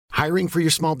Hiring for your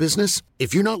small business?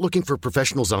 If you're not looking for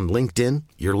professionals on LinkedIn,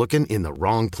 you're looking in the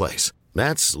wrong place.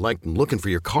 That's like looking for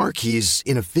your car keys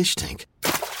in a fish tank.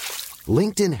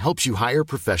 LinkedIn helps you hire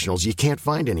professionals you can't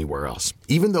find anywhere else,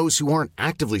 even those who aren't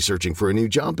actively searching for a new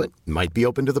job but might be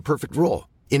open to the perfect role.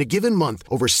 In a given month,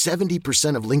 over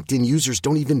 70% of LinkedIn users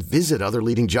don't even visit other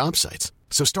leading job sites.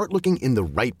 So start looking in the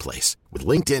right place. With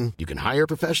LinkedIn, you can hire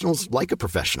professionals like a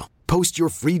professional. Post your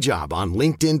free job on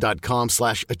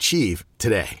linkedin.com/achieve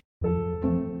today.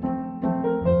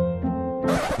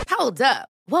 Hold up.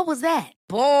 What was that?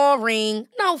 Boring.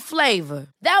 No flavor.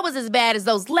 That was as bad as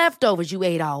those leftovers you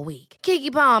ate all week.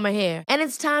 Keke Palmer here. And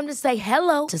it's time to say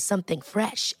hello to something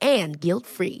fresh and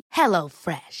guilt-free. Hello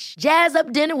Fresh. Jazz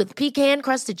up dinner with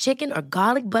pecan-crusted chicken or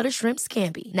garlic butter shrimp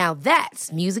scampi. Now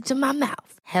that's music to my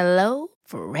mouth. Hello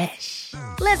Fresh.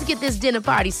 Let's get this dinner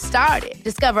party started.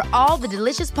 Discover all the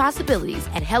delicious possibilities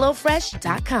at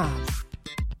hellofresh.com.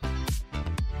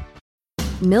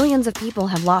 Millions of people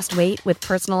have lost weight with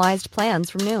personalized plans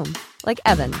from Noom. Like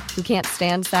Evan, who can't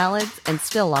stand salads and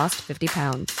still lost 50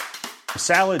 pounds.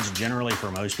 Salads generally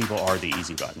for most people are the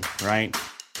easy button, right?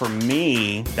 For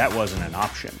me, that wasn't an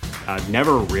option. I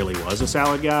never really was a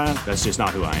salad guy. That's just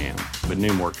not who I am. But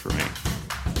Noom worked for me.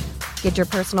 Get your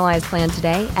personalized plan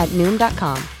today at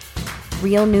Noom.com.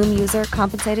 Real Noom user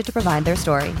compensated to provide their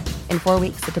story. In 4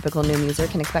 weeks, the typical Noom user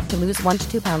can expect to lose 1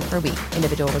 to 2 pounds per week.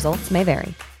 Individual results may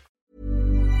vary.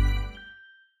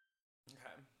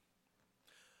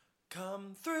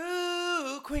 Come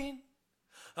through, Queen.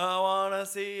 I wanna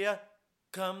see ya.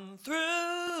 Come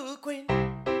through, Queen.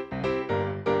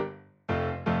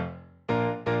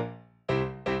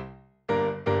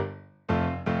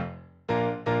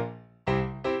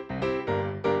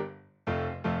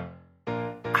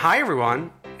 Hi,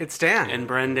 everyone. It's Dan. And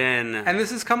Brendan. And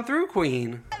this is Come Through,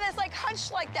 Queen. And it's like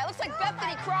hunched like that. Looks like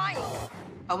Bethany crying.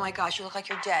 Oh my gosh, you look like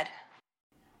you're dead.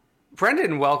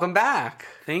 Brendan, welcome back.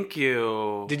 Thank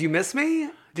you. Did you miss me?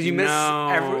 Did you miss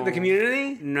the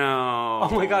community? No. Oh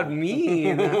my God,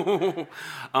 mean.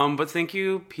 But thank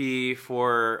you, P,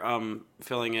 for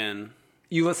filling in.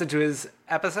 You listened to his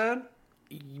episode?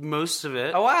 Most of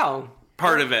it. Oh, wow.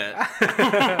 Part of it.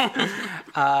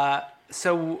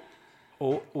 So,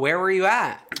 where were you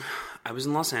at? I was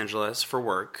in Los Angeles for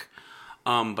work.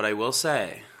 But I will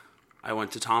say, I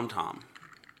went to Tom Tom.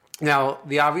 Now,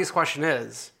 the obvious question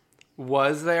is,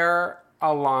 was there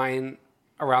a line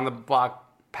around the block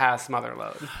past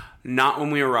Motherlode? Not when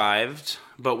we arrived,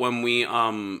 but when we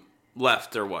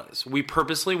left, there was. We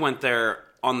purposely went there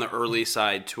on the early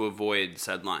side to avoid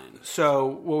said line. So,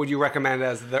 what would you recommend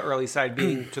as the early side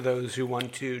being to those who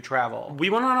want to travel? We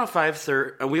went on a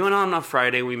 5:30. We went on a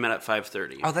Friday. We met at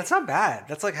 5:30. Oh, that's not bad.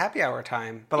 That's like happy hour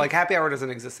time. But like happy hour doesn't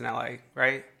exist in LA,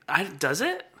 right? Does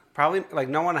it? Probably. Like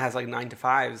no one has like 9 to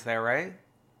 5s there, right?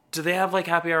 Do they have like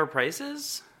happy hour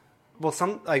prices? Well,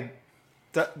 some like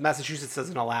Massachusetts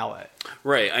doesn't allow it.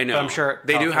 Right, I know. But I'm sure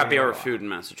they do California happy hour will. food in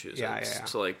Massachusetts. Yeah.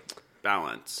 To like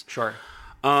balance. Sure.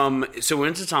 So we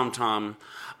went to Tom Tom.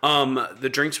 The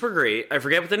drinks were great. I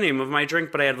forget what the name of my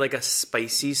drink, but I had like a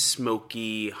spicy,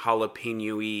 smoky,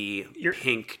 jalapeno-y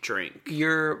pink drink.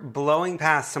 You're blowing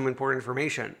past some important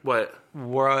information. What?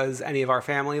 Was any of our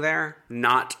family there?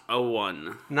 Not a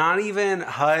one. Not even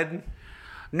HUD?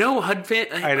 No, HUD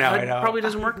I know. probably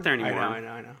doesn't work there anymore. I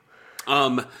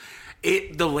know.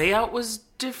 The layout was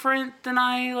different than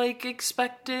I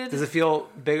expected. Does it feel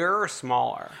bigger or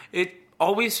smaller? It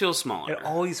always feels smaller. It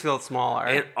always feels smaller.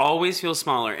 It always feels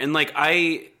smaller. And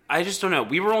I just don't know.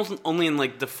 We were only in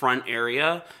the front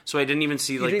area, so I didn't even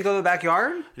see You didn't go to the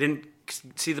backyard? I didn't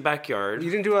see the backyard. You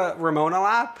didn't do a Ramona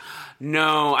lap?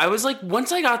 No, I was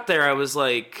once I got there, I was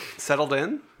settled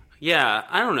in? Yeah,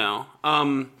 I don't know.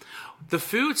 The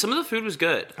food, some of the food was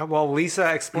good. Well,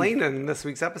 Lisa explained in this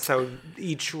week's episode,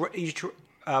 each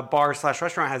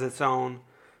bar/restaurant has its own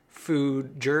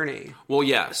food journey. Well,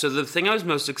 yeah. So the thing I was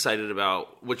most excited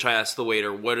about, which I asked the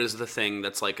waiter, what is the thing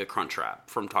that's like a Crunch Wrap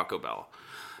from Taco Bell?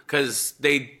 Because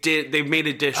they made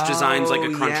a dish designed like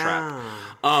a Crunch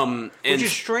Wrap. Which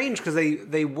is strange because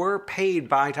they were paid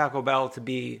by Taco Bell to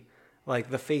be like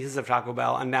the faces of Taco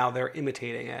Bell, and now they're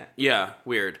imitating it. Yeah,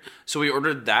 weird. So we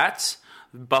ordered that.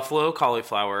 Buffalo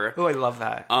cauliflower. Oh, I love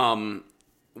that.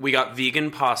 We got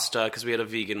vegan pasta because we had a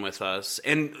vegan with us.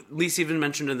 And Lisa even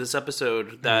mentioned in this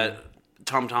episode that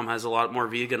Tom Tom has a lot more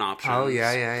vegan options. Oh,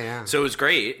 yeah. So it was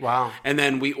great. Wow. And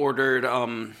then we ordered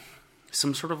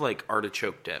some sort of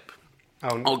artichoke dip.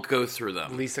 Oh, I'll go through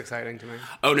them. Least exciting to me.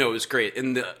 Oh, no, it was great.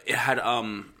 And it had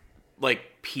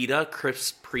pita,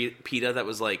 crisp pita that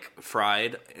was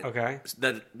fried. Okay.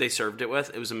 That they served it with.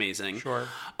 It was amazing. Sure.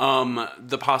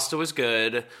 The pasta was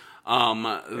good.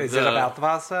 Is it about the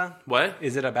pasta? What?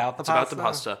 Is it about the It's pasta?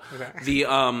 about the pasta. Okay.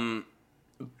 The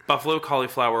buffalo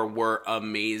cauliflower were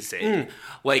amazing.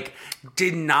 Like,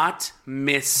 did not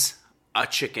miss a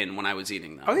chicken when I was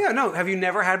eating them. Oh, yeah, no. Have you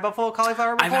never had buffalo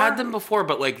cauliflower before? I've had them before,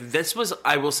 but like this was,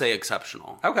 I will say,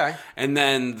 exceptional. Okay. And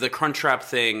then the Crunchwrap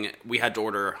thing, we had to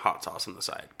order hot sauce on the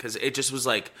side because it just was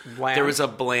like Bland. there was a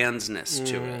blandness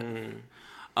to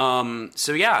it.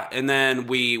 So yeah, and then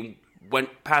we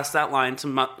went past that line to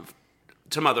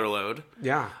Motherlode.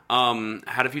 Yeah.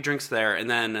 Had a few drinks there, and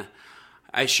then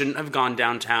I shouldn't have gone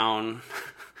downtown.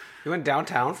 You went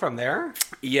downtown from there?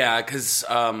 Yeah, because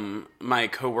my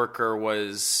coworker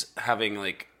was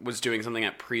doing something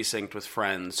at Precinct with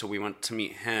friends, so we went to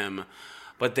meet him,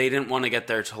 but they didn't want to get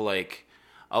there till like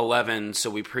 11, so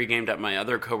we pre-gamed at my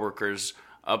other coworker's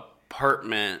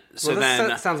apartment. So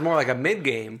then sounds more like a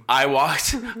mid-game. I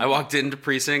walked into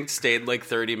Precinct, stayed like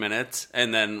 30 minutes,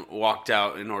 and then walked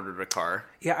out and ordered a car.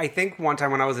 Yeah, I think one time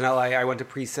when I was in LA, I went to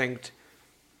Precinct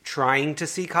trying to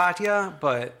see Katya,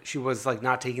 but she was like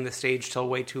not taking the stage till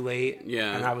way too late.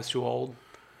 Yeah. And I was too old.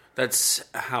 That's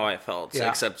how I felt, Yeah.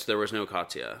 except there was no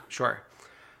Katya. Sure.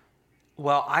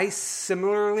 Well, I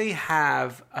similarly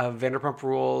have a Vanderpump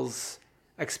Rules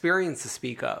experience to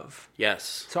speak of.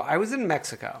 Yes. So I was in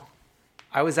Mexico.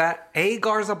 I was at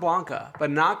Garza Blanca,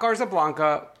 but not Garza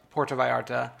Blanca, Puerto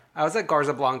Vallarta. I was at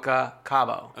Garza Blanca,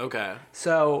 Cabo. Okay.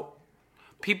 So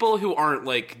People who aren't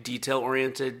like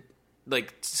detail-oriented,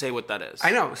 like, say what that is.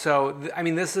 I know. So,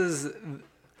 this is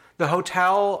the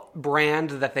hotel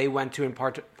brand that they went to in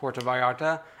Puerto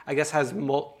Vallarta, I guess, has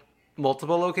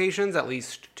multiple locations, at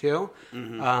least two.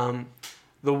 Mm-hmm.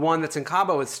 The one that's in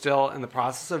Cabo is still in the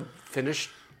process of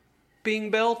being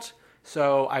built.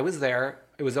 So I was there.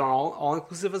 It was an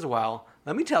all-inclusive as well.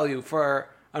 Let me tell you, for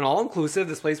an all-inclusive,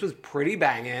 this place was pretty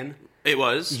banging. It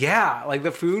was? Yeah, like the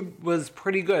food was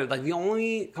pretty good. Like the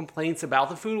only complaints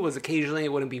about the food was occasionally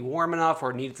it wouldn't be warm enough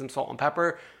or needed some salt and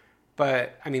pepper.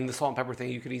 But the salt and pepper thing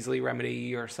you could easily remedy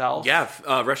yourself. Yeah,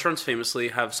 restaurants famously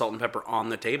have salt and pepper on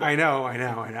the table. I know.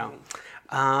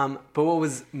 But what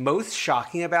was most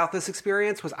shocking about this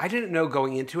experience was I didn't know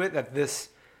going into it that this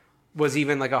was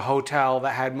even like a hotel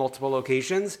that had multiple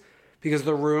locations because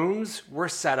the rooms were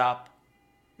set up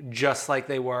just like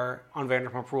they were on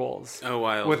Vanderpump Rules. Oh,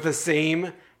 wild. With the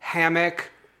same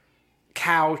hammock,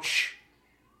 couch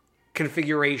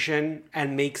configuration,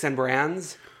 and makes and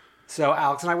brands. So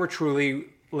Alex and I were truly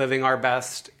living our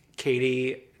best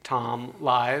Katie, Tom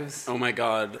lives. Oh my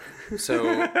God.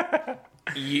 So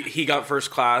he got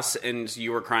first class and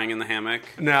you were crying in the hammock?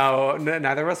 No,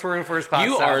 neither of us were in first class.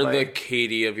 You sadly. are the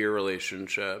Katie of your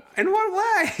relationship. In what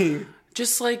way?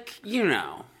 Just like,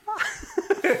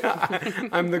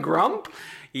 I'm the grump?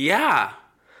 Yeah.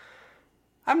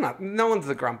 I'm not. No one's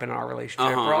the grump in our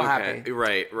relationship. We're all happy.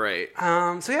 Right.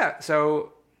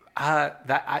 So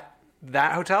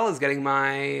that hotel is getting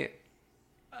my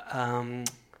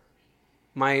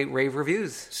my rave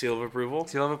reviews. Seal of approval?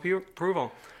 Seal of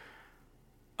approval.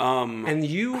 And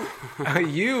you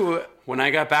when I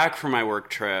got back from my work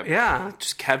trip, yeah,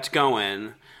 just kept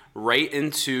going right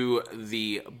into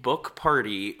the book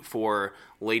party for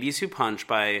Ladies Who Punch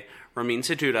by Ramin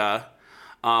Satuda.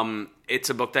 It's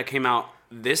a book that came out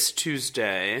this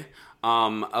Tuesday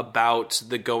about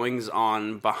the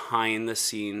goings-on behind the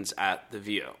scenes at The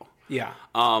View. Yeah.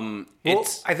 I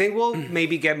think we'll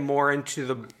maybe get more into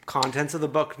the contents of the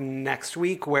book next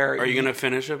week. Where are you going to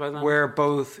finish it by then? Where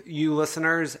both you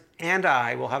listeners and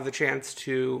I will have the chance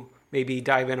to maybe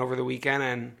dive in over the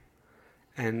weekend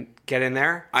and get in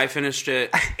there. I finished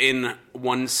it in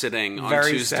one sitting on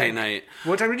Tuesday night.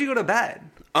 What time did you go to bed?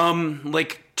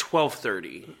 Like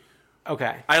 12:30.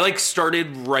 Okay. I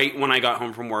started right when I got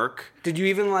home from work. Did you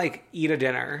even eat a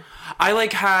dinner? I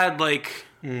had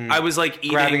I was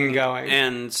eating, grabbing and going,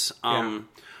 and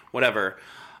whatever.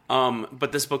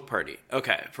 But this book party.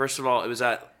 Okay, first of all, it was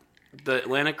at the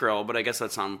Atlantic Grill, but I guess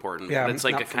that's not important. Yeah, but it's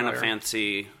a kind of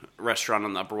fancy restaurant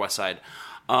on the Upper West Side.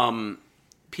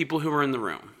 People who were in the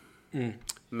room: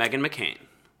 Meghan McCain.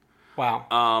 Wow.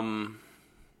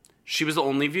 She was the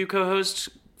only View co-host,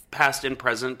 past and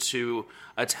present, to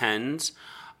attend.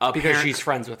 Because she's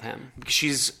friends with him.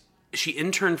 She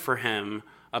interned for him,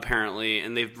 apparently,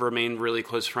 and they've remained really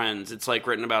close friends. It's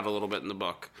written about a little bit in the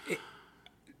book.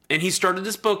 And he started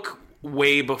this book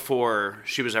way before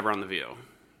she was ever on The View.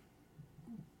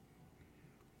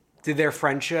 Did their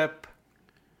friendship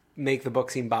make the book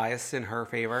seem biased in her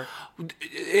favor?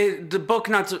 The book,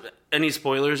 not to, any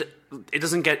spoilers, it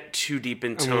doesn't get too deep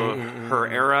into her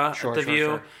era at The View.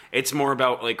 Sure. It's more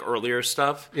about earlier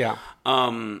stuff. Yeah.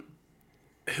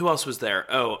 who else was there?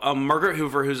 Margaret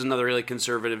Hoover, who's another really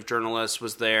conservative journalist,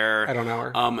 was there. I don't know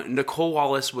her. Nicole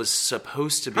Wallace was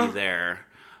supposed to be there,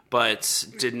 but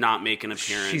did not make an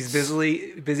appearance. She's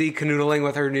busy canoodling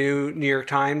with her new New York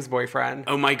Times boyfriend.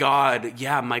 Oh my God.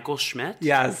 Yeah, Michael Schmidt?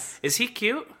 Yes. Is he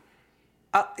cute?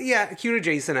 Yeah, cute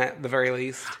adjacent at the very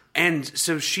least. And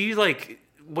so she, like,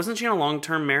 wasn't she in a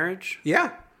long-term marriage?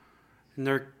 Yeah.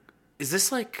 And is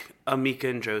this like a Mika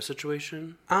and Joe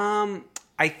situation?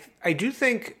 I do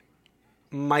think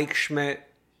Mike Schmidt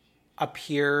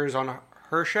appears on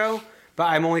her show, but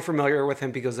I'm only familiar with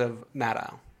him because of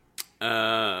Maddow.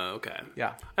 Okay.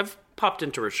 Yeah. I've popped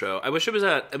into her show. I wish it was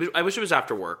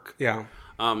after work. Yeah.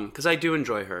 Because I do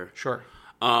enjoy her. Sure.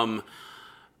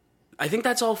 I think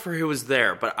that's all for who was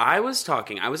there. But I was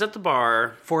at the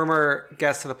bar. Former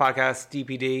guest of the podcast,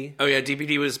 DPD. Oh yeah,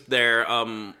 DPD was there.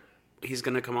 He's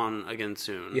gonna come on again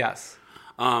soon. Yes.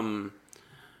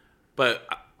 But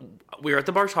we were at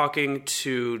the bar talking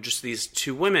to just these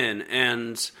two women,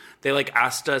 and they like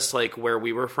asked us like where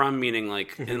we were from, meaning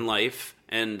like in life.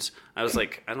 And I was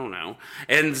like, I don't know.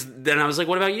 And then I was like,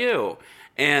 what about you?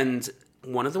 And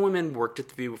one of the women worked at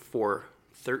The View for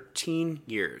 13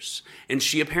 years. And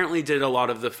she apparently did a lot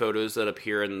of the photos that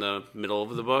appear in the middle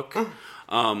of the book.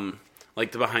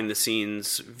 Like the behind the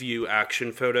scenes View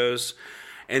action photos.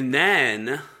 And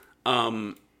then,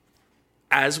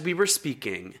 as we were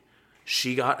speaking,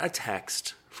 she got a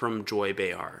text from Joy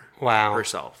Behar. Wow.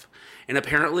 Herself. And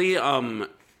apparently,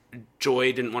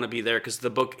 Joy didn't want to be there because the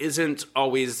book isn't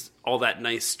always all that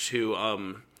nice to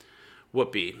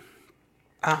Whoopi.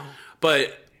 Oh.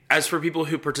 But as for people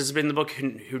who participated in the book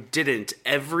who didn't,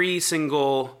 every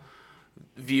single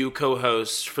View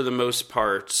co-host, for the most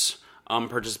part,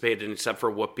 participated except for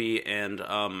Whoopi and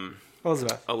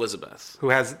Elizabeth. Who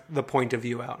has The Point of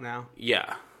View out now.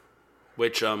 Yeah.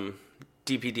 Which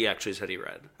DPD actually said he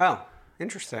read. Oh,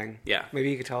 interesting. Yeah.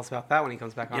 Maybe you could tell us about that when he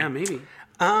comes back on. Yeah, maybe.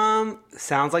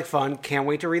 Sounds like fun. Can't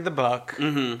wait to read the book.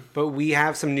 Mm-hmm. But we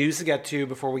have some news to get to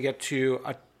before we get to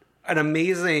an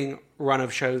amazing run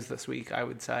of shows this week, I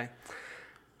would say.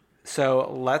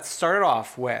 So let's start it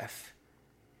off with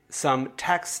some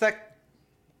texts that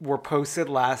were posted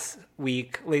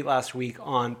late last week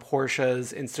on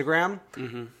Portia's Instagram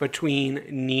between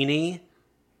Nene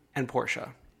and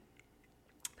Portia.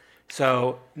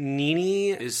 So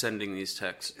Nene is sending these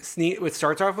texts. It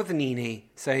starts off with Nene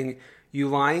saying, You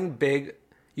lying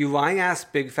ass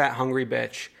big fat hungry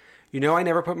bitch. You know I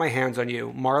never put my hands on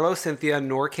you. Marlo, Cynthia,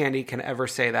 nor Candy can ever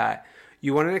say that.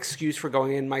 You want an excuse for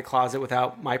going in my closet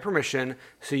without my permission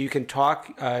so you can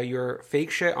talk your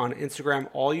fake shit on Instagram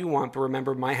all you want, but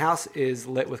remember my house is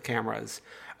lit with cameras.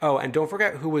 Oh, and don't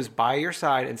forget who was by your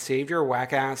side and saved your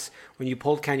whack ass when you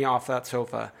pulled Kenya off that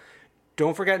sofa.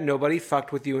 Don't forget nobody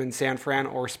fucked with you in San Fran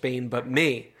or Spain but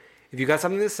me. If you got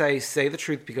something to say the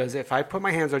truth, because if I put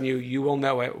my hands on you, you will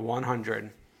know it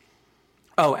 100.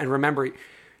 Oh, and remember,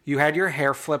 you had your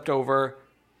hair flipped over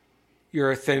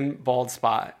your thin, bald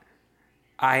spot.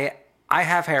 I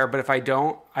have hair, but if I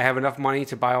don't, I have enough money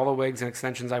to buy all the wigs and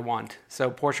extensions I want. So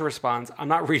Portia responds, I'm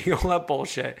not reading all that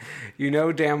bullshit. You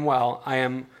know damn well I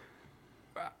am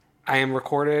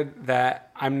recorded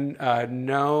that I'm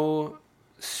no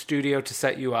studio to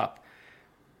set you up.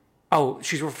 Oh,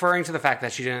 she's referring to the fact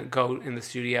that she didn't go in the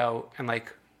studio and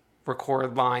like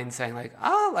record lines saying like,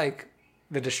 like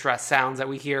the distress sounds that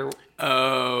we hear.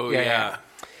 Oh, yeah.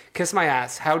 Kiss my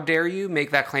ass. How dare you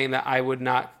make that claim that I would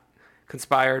not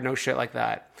conspire? No shit like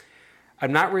that.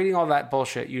 I'm not reading all that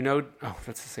bullshit. You know,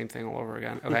 that's the same thing all over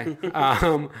again.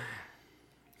 Okay.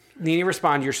 Nene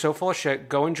respond, you're so full of shit.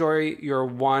 Go enjoy your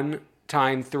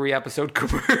one-time 3-episode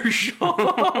commercial.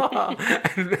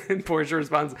 And then Portia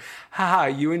responds, haha,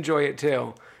 you enjoy it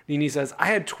too. Nene says, I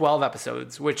had 12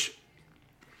 episodes, which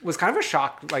was kind of a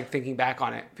shock, like thinking back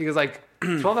on it, because like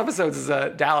 12 episodes is a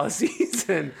Dallas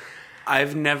season.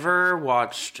 I've never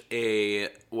watched a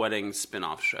wedding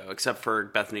spin-off show except for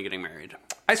Bethany getting married.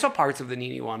 I saw parts of the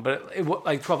Nene one, but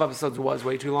like 12 episodes was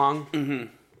way too long. Mm-hmm.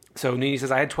 So Nene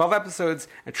says, I had 12 episodes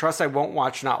and trust I won't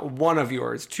watch not one of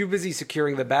yours. Too busy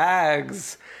securing the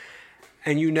bags.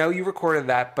 And you know you recorded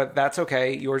that, but that's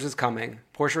okay. Yours is coming.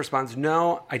 Portia responds,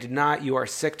 no, I did not. You are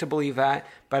sick to believe that,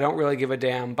 but I don't really give a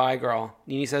damn. Bye, girl.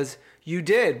 Nene says, you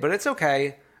did, but it's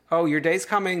okay. Oh, your day's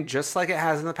coming just like it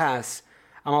has in the past.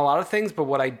 I'm a lot of things, but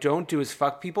what I don't do is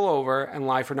fuck people over and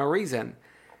lie for no reason.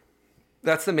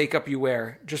 That's the makeup you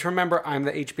wear. Just remember I'm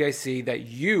the HBIC that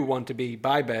you want to be.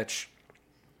 Bye, bitch.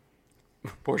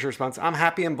 Portia responds, I'm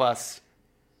happy and blessed.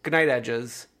 Good night,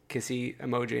 edges. Kissy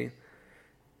emoji.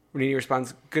 Nene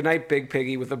responds, good night, big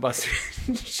piggy with a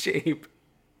busted shape.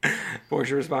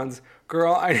 Portia responds,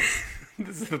 girl,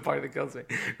 This is the part that kills me.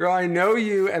 Girl, I know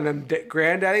you and then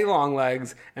Granddaddy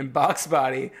Longlegs and Box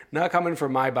Body not coming for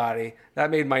my body. That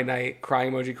made my night.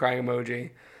 Crying emoji, crying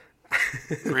emoji.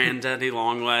 Granddaddy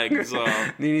Longlegs.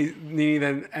 Nene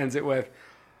then ends it with,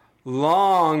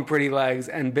 long pretty legs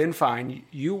and been fine.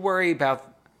 You worry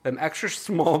about them extra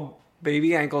small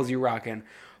baby ankles you rockin'.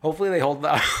 Hopefully they hold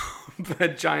the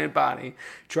giant body.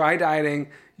 Try dieting.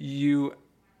 You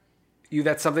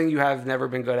that's something you have never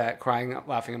been good at. Crying,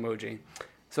 laughing emoji.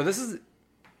 So this is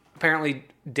apparently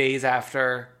days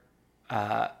after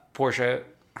Portia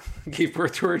gave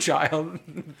birth to her child.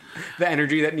 The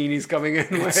energy that Nene's coming in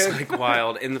with. It's like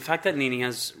wild. And the fact that Nene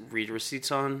has red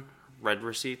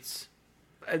receipts.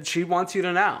 She wants you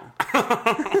to know.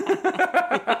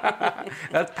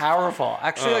 That's powerful.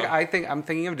 Actually, I'm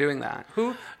thinking of doing that.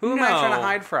 Who am I trying to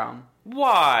hide from?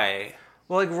 Why?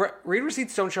 Well, like read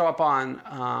receipts don't show up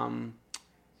on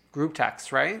group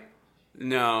texts, right?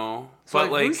 No. So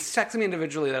but like who's texting me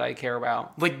individually that I care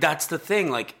about? Like that's the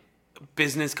thing. Like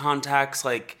business contacts,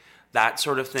 like that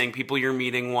sort of thing. People you're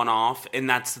meeting one off, and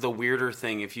that's the weirder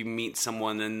thing. If you meet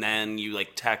someone and then you like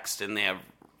text and they have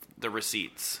the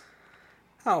receipts.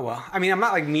 Oh, well. I mean, I'm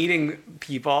not, like, meeting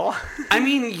people. I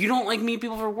mean, you don't, like, meet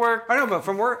people for work? I know, but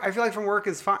from work, I feel like from work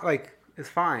is fine. Like, is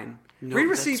fine. No, read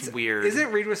that's receipts. Weird.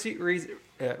 Isn't read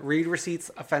receipts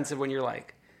offensive when you're,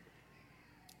 like,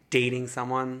 dating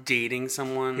someone?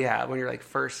 Yeah, when you're, like,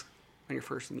 when you're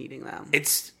first meeting them.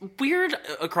 It's weird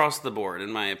across the board,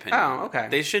 in my opinion. Oh, okay.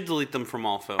 They should delete them from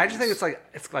all phones. I just think it's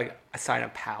like a sign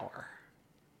of power.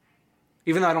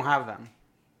 Even though I don't have them.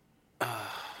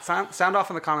 Sound off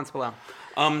in the comments below.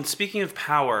 Speaking of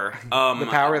power, the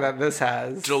power that this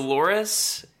has.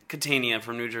 Dolores Catania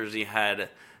from New Jersey had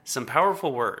some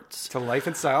powerful words to Life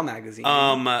and Style magazine.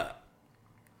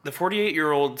 The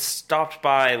 48-year-old stopped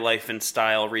by Life and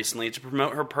Style recently to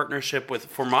promote her partnership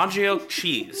with Formaggio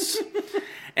Cheese.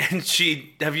 And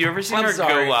have you ever seen her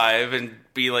go live and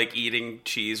be like eating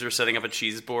cheese or setting up a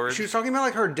cheese board? She was talking about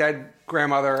like her dead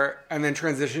grandmother and then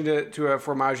transitioned it to a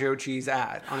Formaggio Cheese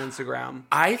ad on Instagram.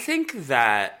 I think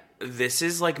that this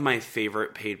is like my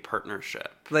favorite paid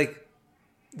partnership. Like,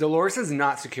 Dolores is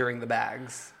not securing the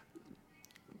bags.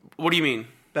 What do you mean?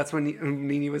 That's what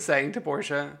Nene was saying to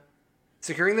Portia.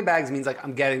 Securing the bags means like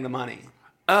I'm getting the money.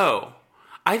 Oh,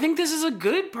 I think this is a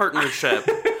good partnership.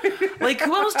 Like,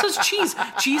 who else does cheese?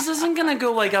 Cheese isn't going to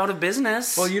go, like, out of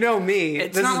business. Well, you know me.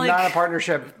 This is not a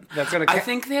partnership that's going to I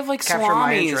think they have, like, capture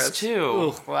my salamis, interest. too.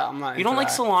 Ooh, well, I'm not You don't like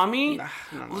salami? No.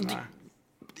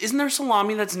 Isn't there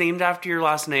salami that's named after your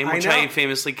last name, which I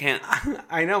famously can't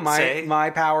I know, say?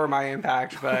 my power, my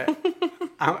impact, but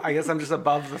I guess I'm just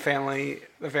above the family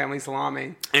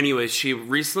salami. Anyways, she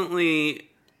recently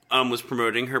was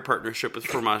promoting her partnership with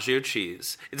Formaggio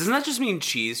Cheese. Doesn't that just mean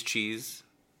cheese?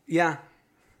 Yeah.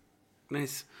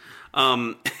 Nice.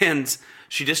 And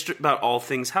she dissed about all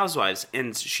things Housewives,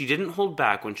 and she didn't hold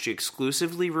back when she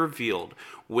exclusively revealed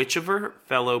which of her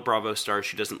fellow Bravo stars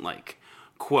she doesn't like.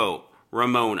 Quote,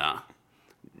 Ramona.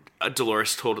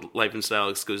 Dolores told Life and Style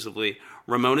exclusively,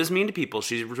 Ramona's mean to people.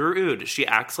 She's rude. She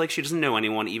acts like she doesn't know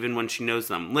anyone, even when she knows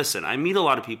them. Listen, I meet a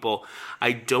lot of people.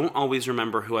 I don't always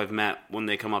remember who I've met when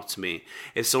they come up to me.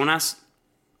 If someone asks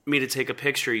me to take a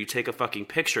picture, you take a fucking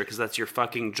picture because that's your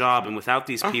fucking job, and without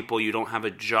these people you don't have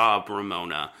a job,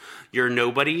 Ramona. You're a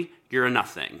nobody, you're a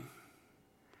nothing.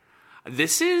 I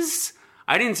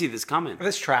didn't see this coming.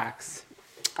 This tracks.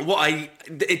 Well,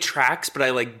 it tracks, but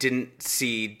I like didn't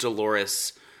see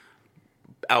Dolores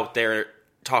out there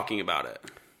talking about it.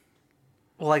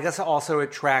 Well, I guess also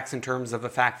it tracks in terms of the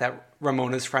fact that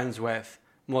Ramona's friends with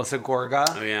Melissa Gorga.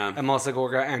 Oh yeah. And Melissa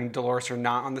Gorga and Dolores are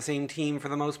not on the same team for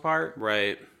the most part.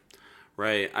 Right.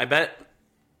 I bet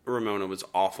Ramona was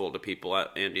awful to people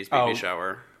at Andy's baby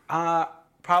shower.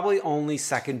 Probably only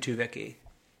second to Vicky.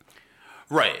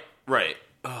 Right.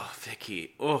 Oh,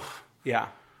 Vicky. Oh. Yeah.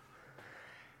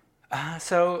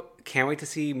 So, can't wait to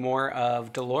see more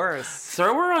of Dolores.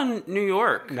 Throw her on New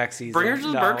York. Next season. Bring her to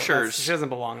the Berkshires. She doesn't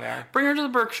belong there. Bring her to the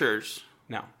Berkshires.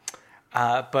 No.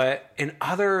 But in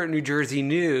other New Jersey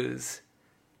news,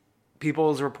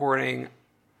 people's reporting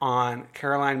on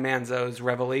Caroline Manzo's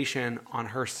revelation on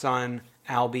her son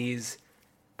Albie's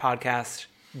podcast,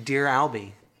 Dear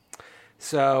Albie.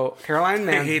 So Caroline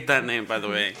Manzo... I hate that name, by the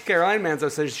way. Caroline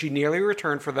Manzo says she nearly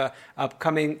returned for the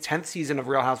upcoming 10th season of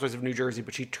Real Housewives of New Jersey,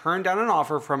 but she turned down an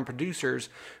offer from producers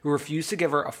who refused to give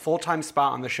her a full-time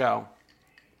spot on the show.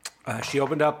 She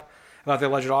opened up about the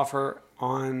alleged offer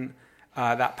on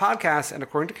that podcast, and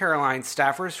according to Caroline,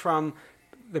 staffers from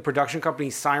the production company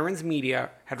Sirens Media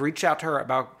had reached out to her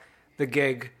about the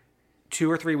gig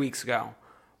 2 or 3 weeks ago.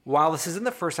 While this isn't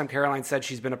the first time Caroline said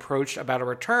she's been approached about a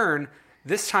return,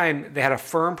 this time they had a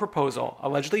firm proposal,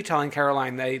 allegedly telling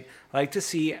Caroline they'd like to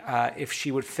see if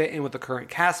she would fit in with the current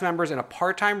cast members in a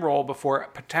part-time role before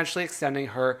potentially extending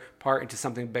her part into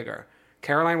something bigger.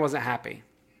 Caroline wasn't happy.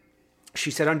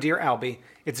 She said on Dear Albie,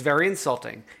 "It's very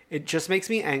insulting. It just makes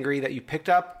me angry that you picked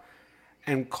up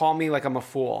and call me like I'm a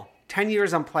fool. 10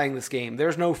 years I'm playing this game.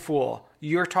 There's no fool.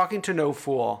 You're talking to no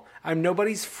fool. I'm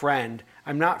nobody's friend.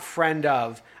 I'm not friend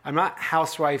of. I'm not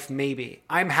housewife maybe.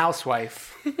 I'm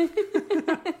housewife."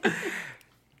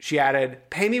 She added,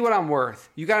 "Pay me what I'm worth.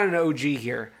 You got an OG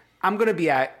here. I'm going to be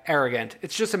arrogant.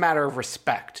 It's just a matter of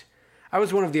respect. I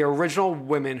was one of the original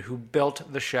women who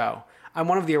built the show. I'm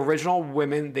one of the original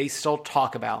women they still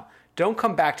talk about. Don't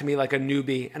come back to me like a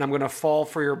newbie and I'm going to fall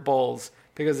for your bulls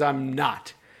because I'm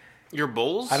not." Your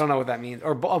bulls? I don't know what that means.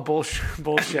 Or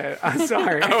bullshit. I'm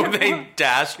sorry. Oh, they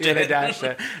dashed it. Yeah, they dashed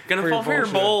it. Gonna fall for your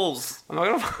bulls. I'm not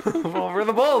going to fall for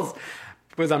the bulls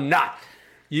because I'm not.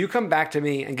 You come back to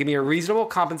me and give me a reasonable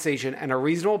compensation and a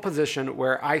reasonable position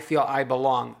where I feel I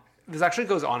belong. This actually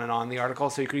goes on and on in the article,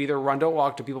 so you could either run to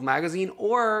walk to People Magazine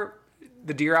or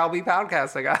the Dear Albie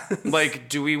podcast, I guess. Like,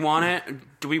 do we want it?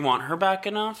 Do we want her back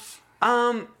enough?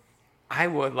 I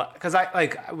would, because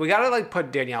we gotta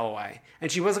put Danielle away,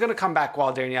 and she wasn't gonna come back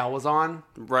while Danielle was on,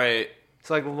 Right.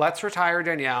 so let's retire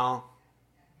Danielle,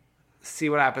 see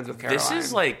what happens with Caroline. This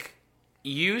is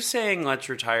you saying let's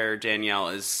retire Danielle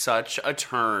is such a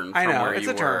turn from I know where it's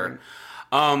you a turn,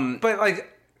 were. but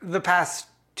the past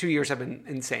 2 years have been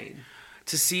insane.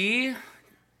 To see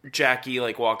Jackie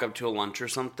walk up to a lunch or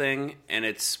something and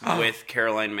it's with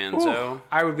Caroline Manzo. Ooh,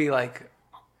 I would be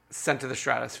sent to the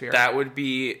stratosphere.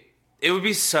 It would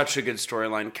be such a good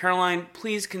storyline. Caroline,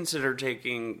 please consider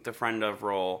taking the friend of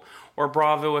role. Or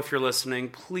Bravo, if you're listening,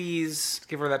 please.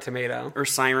 Give her that tomato. Or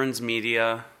Sirens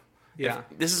Media. Yeah.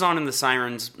 This is on in the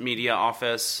Sirens Media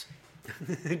office.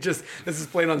 This is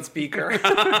played on speaker.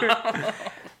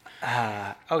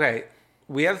 Okay.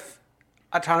 We have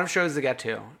a ton of shows to get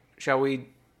to. Shall we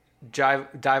dive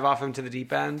off into the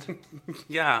deep end?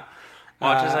 Yeah.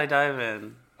 Watch as I dive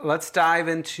in. Let's dive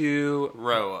into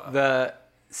Roa. The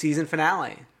season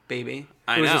finale, baby.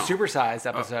 It was a supersized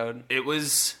episode. It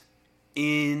was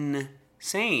insane.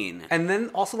 And then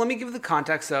also let me give the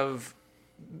context of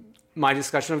my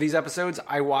discussion of these episodes.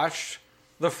 I watched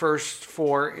the first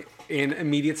 4 in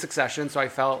immediate succession, so I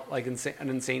felt like an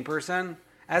insane person.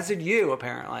 As did you,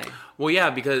 apparently. Well, yeah,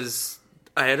 because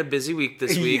I had a busy week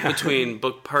this week between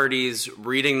book parties,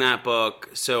 reading that book.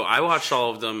 So I watched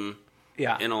all of them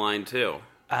in a line, too.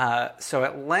 So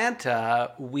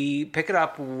Atlanta, we pick it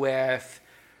up with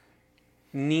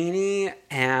Nene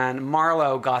and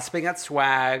Marlo gossiping at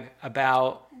Swag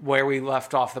about where we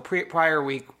left off the prior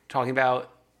week, talking about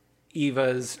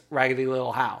Eva's raggedy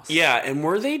little house. Yeah, and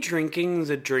were they drinking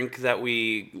the drink that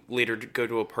we later go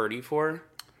to a party for?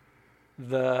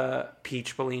 The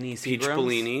Peach Bellini Seagrams? Peach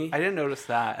Bellini. I didn't notice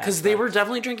that. Because they were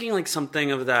definitely drinking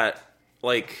something of that,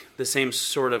 the same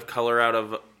sort of color out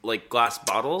of glass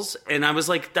bottles. And I was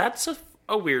like, that's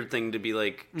a weird thing to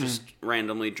be just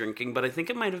randomly drinking. But I think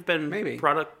it might have been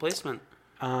product placement.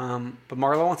 But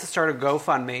Marlo wants to start a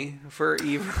GoFundMe for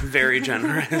Eve. Very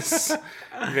generous.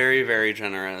 Very, very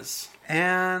generous.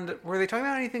 And were they talking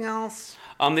about anything else?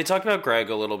 They talked about Greg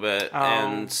a little bit,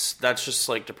 and that's just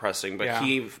depressing. But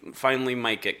he finally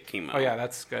might get chemo. Oh yeah,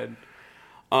 that's good.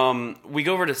 We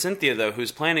go over to Cynthia though,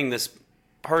 who's planning this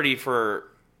party for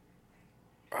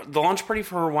the launch party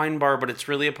for her wine bar, but it's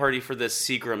really a party for this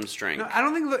Seagram's drink. No, I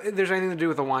don't think there's anything to do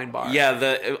with the wine bar.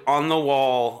 Yeah, on the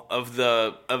wall of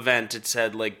the event it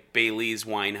said Bailey's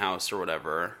Wine House or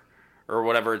whatever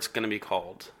it's going to be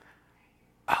called.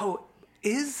 Oh,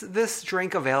 is this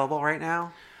drink available right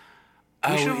now?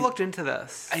 We should have looked into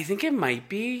this. I think it might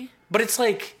be, but it's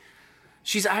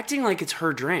she's acting like it's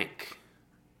her drink.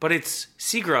 But it's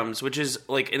Seagram's, which is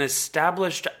an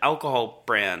established alcohol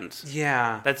brand.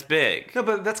 Yeah. That's big. No,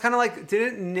 but that's kind of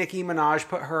didn't Nicki Minaj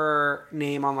put her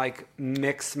name on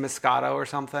Mix Moscato or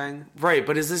something? Right,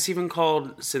 but is this even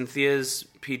called Cynthia's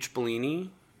Peach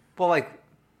Bellini? Well,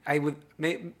 I would,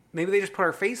 maybe they just put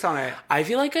her face on it. I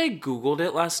feel like I Googled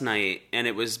it last night, and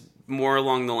it was more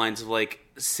along the lines of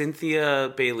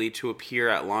Cynthia Bailey to appear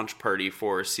at launch party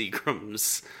for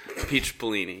Seagram's Peach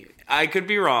Bellini. I could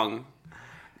be wrong.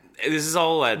 This is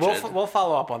all alleged. We'll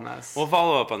follow up on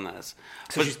this.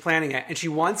 So she's planning it, and she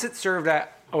wants it served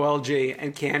at OLG,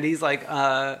 and Candy's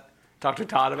talk to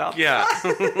Todd about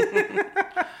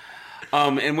that.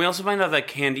 And we also find out that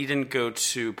Candy didn't go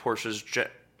to Portia's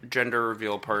gender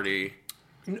reveal party.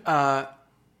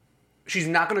 She's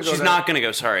not going to go. She's not going to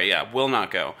go. Sorry, will not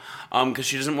go. Because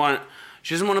she doesn't want.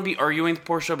 She doesn't want to be arguing with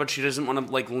Portia, but she doesn't want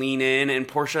to, like, lean in, and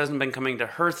Portia hasn't been coming to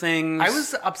her things. I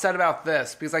was upset about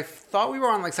this because I thought we were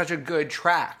on, like, such a good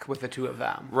track with the two of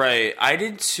them. Right. I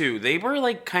did, too. They were,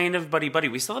 like, kind of buddy-buddy.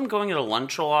 We saw them going to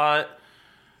lunch a lot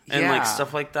and, like,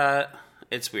 stuff like that.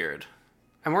 It's weird.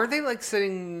 And weren't they, like,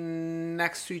 sitting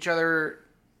next to each other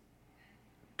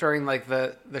during, like,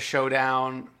 the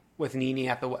showdown with Nene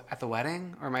at the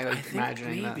wedding? Or am I, like,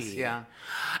 imagining maybe. This? Yeah.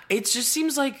 It just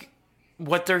seems like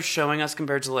what they're showing us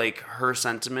compared to, like, her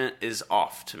sentiment is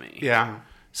off to me. Yeah.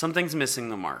 Something's missing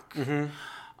the mark.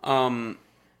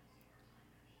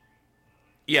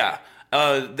 Yeah.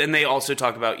 Then they also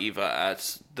talk about Eva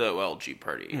at the OLG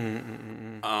party.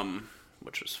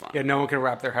 Which was fun. Yeah, no one can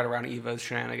wrap their head around Eva's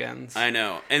shenanigans. I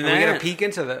know. And then we get a peek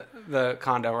into the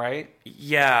condo, right?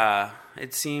 Yeah.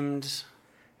 It seemed...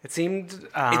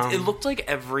 It looked like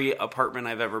every apartment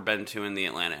I've ever been to in the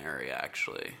Atlanta area,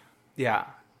 actually. Yeah.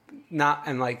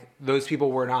 Like, those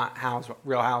people were not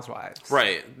Real Housewives.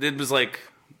 Right. It was like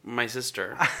my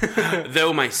sister.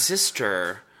 Though my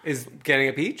sister... Is getting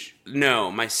a peach?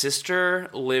 No, my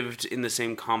sister lived in the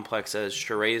same complex as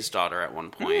Sheree's daughter at one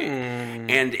point.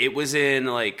 And it was in,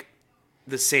 like,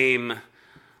 the same,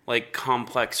 like,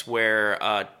 complex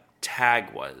where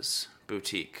Tag was,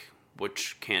 boutique,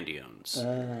 which Candy owns.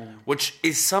 Which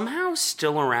is somehow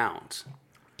still around.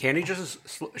 Candy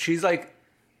she's like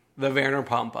the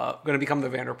Vanderpump going to become the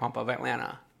Vanderpump of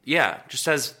Atlanta. Yeah, just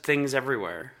has things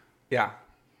everywhere. Yeah.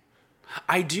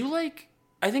 I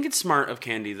think it's smart of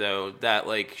Candy, though, that,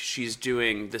 like, she's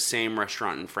doing the same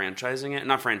restaurant and franchising it.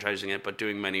 Not franchising it, but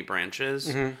doing many branches.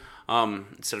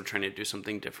 Instead of trying to do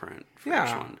something different for each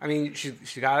one. I mean, she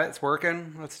got it. It's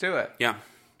working. Let's do it. Yeah.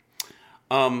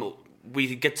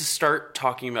 We get to start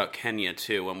talking about Kenya,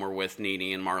 too, when we're with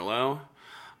Nene and Marlo.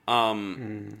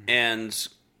 And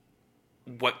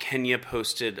what Kenya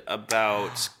posted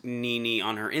about Nene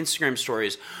on her Instagram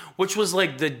stories, which was,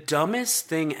 like, the dumbest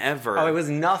thing ever. Oh, it was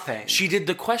nothing. She did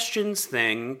the questions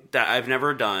thing that I've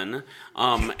never done.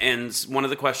 And one of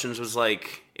the questions was,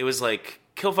 like, it was, like,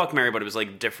 kill, fuck, marry, but it was,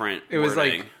 like, different It was,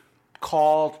 wording. like,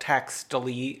 call, text,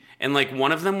 delete. And, like,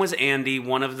 one of them was Andy,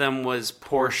 one of them was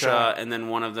Portia, and then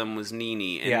one of them was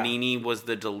Nene. And Nene was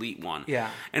the delete one. Yeah.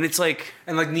 And it's like...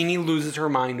 And, like, Nene loses her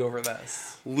mind over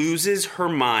this. Loses her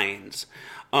mind.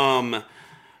 What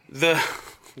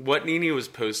Nene was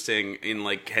posting in,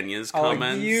 like, Kenya's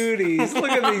comments. Oh, beauties.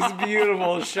 Look at these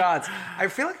beautiful shots. I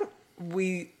feel like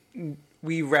we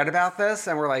read about this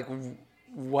and we're like,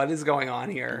 what is going on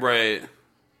here? Right.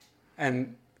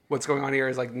 And what's going on here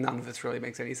is, like, none of this really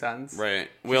makes any sense. Right.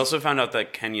 We also found out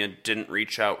that Kenya didn't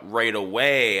reach out right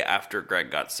away after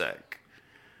Greg got sick.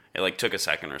 It, like, took a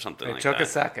second or something like that. It took a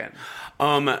second.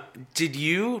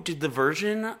 Did the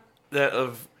version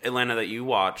of Atlanta that you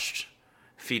watched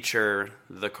feature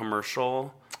the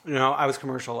commercial? No, I was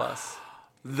commercialless.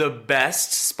 The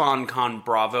best SpawnCon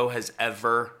Bravo has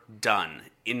ever done,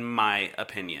 in my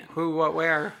opinion. Who, what,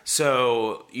 where?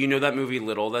 So, you know that movie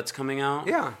Little that's coming out?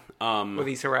 Yeah. With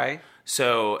Issa Rae?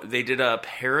 So, they did a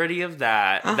parody of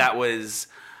that. That was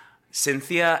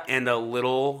Cynthia and a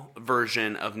little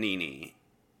version of Nene.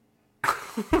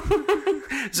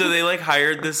 So they, like,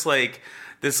 hired this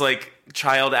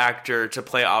child actor to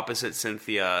play opposite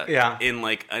Cynthia in,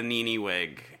 like, a Nene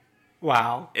wig.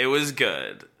 Wow. It was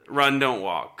good. Run, don't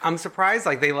walk. I'm surprised,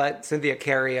 like, they let Cynthia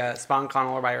carry a SpawnCon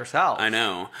all by herself. I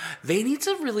know. They need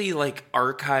to really, like,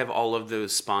 archive all of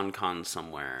those SpawnCons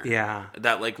somewhere. Yeah.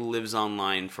 That, like, lives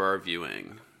online for our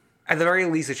viewing. At the very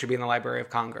least, it should be in the Library of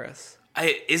Congress.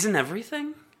 Isn't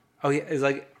everything? Oh,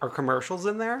 yeah. Are commercials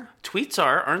in there? Tweets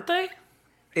aren't they?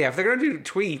 Yeah, if they're going to do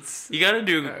tweets. You got to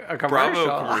do a commercial.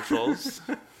 Bravo commercials.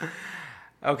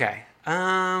 Okay.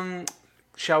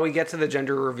 Shall we get to the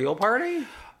gender reveal party?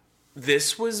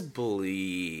 This was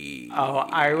bleak. Oh,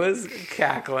 I was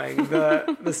cackling.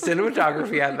 The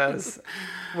cinematography at this,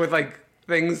 with, like,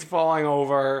 things falling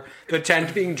over, the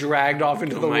tent being dragged off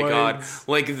into the woods. Oh my god.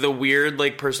 Like, the weird,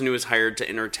 like, person who was hired to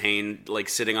entertain, like,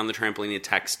 sitting on the trampoline and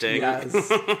texting. Yes.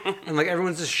 And, like,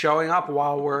 everyone's just showing up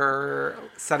while we're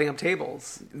setting up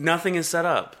tables. Nothing is set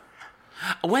up.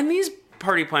 When these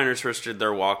party planners first did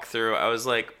their walkthrough, I was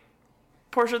like,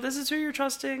 Portia, this is who you're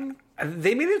trusting?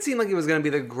 They made it seem like it was going to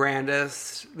be the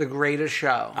greatest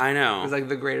show. I know. It was like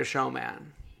the Greatest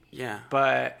Showman. Yeah.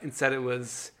 But instead it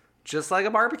was just like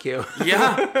a barbecue.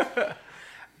 Yeah.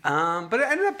 But it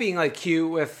ended up being, like,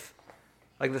 cute with,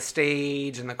 like, the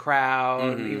stage and the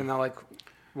crowd, even though, like,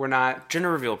 we're not... Gender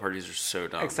reveal parties are so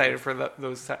dumb. Excited for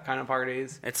those kind of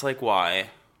parties. It's like, why?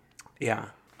 Yeah.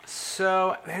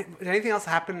 So, did anything else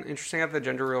happen interesting at the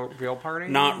gender reveal party?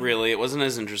 Not really. It wasn't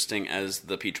as interesting as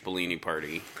the Peach Bellini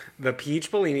party. The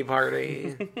Peach Bellini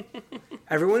party.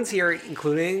 Everyone's here,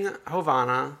 including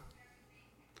Hovana.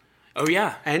 Oh,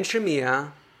 yeah. And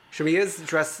Shamia. Shamia's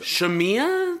dressed...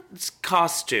 Shamia's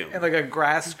costume. in like a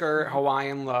grass skirt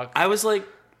Hawaiian look. I was like,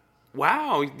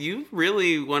 wow, you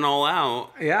really went all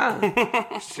out.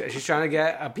 Yeah. She's trying to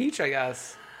get a peach, I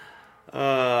guess.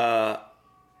 But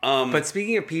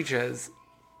speaking of peaches,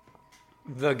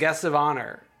 the guest of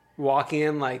honor walking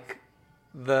in like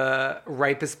the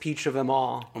ripest peach of them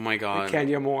all. Oh my God.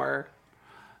 Kenya Moore.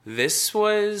 This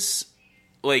was,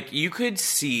 like, you could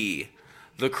see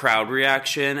the crowd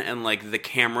reaction and, like, the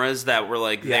cameras that were,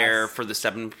 like, there for the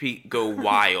step and repeat go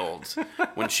wild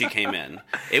when she came in.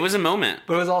 It was a moment.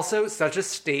 But it was also such a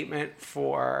statement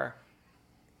for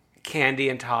Candy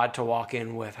and Todd to walk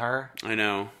in with her. I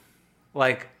know.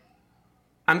 Like,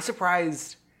 I'm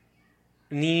surprised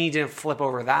Nene didn't flip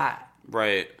over that.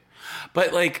 Right.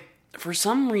 But, like, for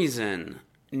some reason,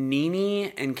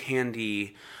 Nene and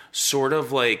Candy sort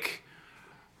of, like,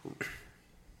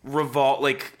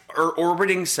 are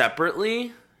orbiting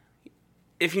separately,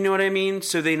 if you know what I mean.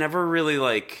 So they never really,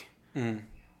 like,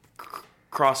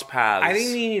 cross paths. I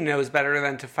think Nene knows better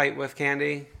than to fight with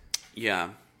Candy.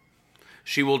 Yeah.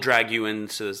 She will drag you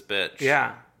into this bitch.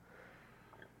 Yeah.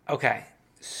 Okay.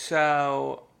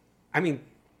 So, I mean,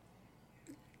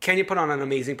 Kenya put on an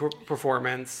amazing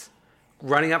performance,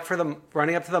 running up to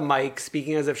the mic,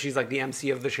 speaking as if she's like the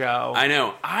MC of the show. I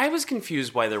know. I was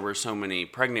confused why there were so many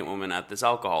pregnant women at this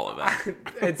alcohol event.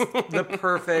 It's the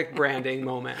perfect branding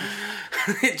moment.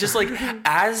 Just like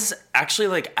as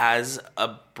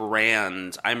a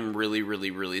brand, I'm really, really,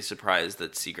 really surprised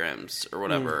that Seagram's or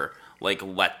whatever like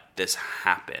let this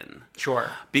happen.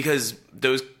 Sure. Because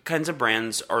those kinds of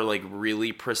brands are like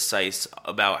really precise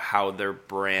about how their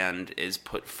brand is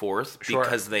put forth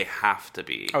because they have to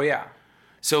be. Oh yeah.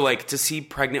 So like to see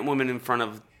pregnant women in front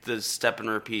of the step and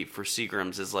repeat for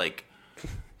Seagram's is like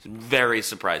very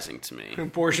surprising to me.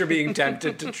 Portia being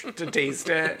tempted to taste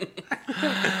it.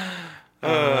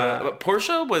 But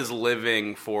Portia was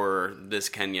living for this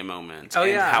Kenya moment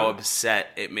and how upset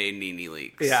it made Nene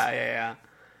Leakes. Yeah.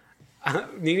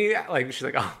 Nene, like, she's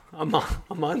like, oh,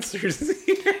 a monster's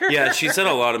here. Yeah, she said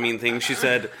a lot of mean things. She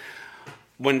said,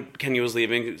 when Kenya was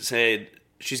leaving, said,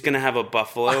 she's going to have a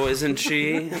buffalo, isn't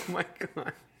she? Oh my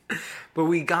God. But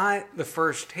we got the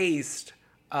first taste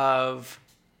of,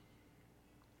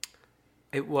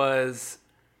 it was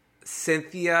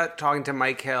Cynthia talking to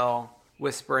Mike Hill,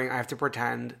 whispering, I have to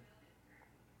pretend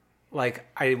like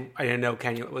I didn't know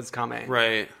Kenya was coming.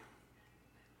 Right.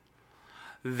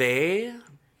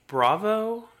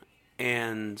 Bravo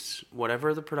and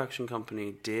whatever the production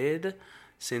company did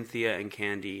Cynthia and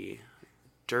Candy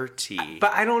dirty.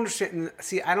 But I don't understand.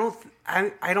 See, I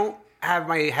don't have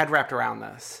my head wrapped around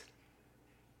this.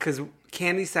 Because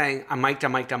Candy's saying, I'm mic'd.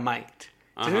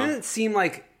 Didn't it seem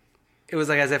like it was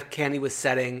like as if Candy was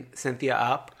setting Cynthia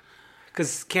up?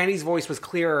 Because Candy's voice was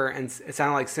clearer and it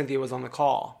sounded like Cynthia was on the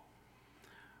call.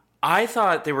 I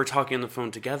thought they were talking on the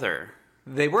phone together.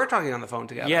 They were talking on the phone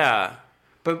together. Yeah.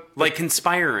 But like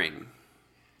conspiring.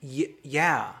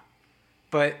 Yeah.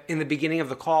 But in the beginning of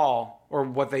the call, or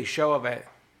what they show of it,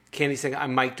 Candy's saying,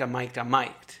 I'm mic'd.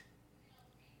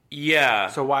 Yeah.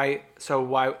 So why,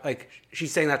 like,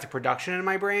 she's saying that to production in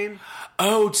my brain?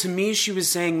 Oh, to me, she was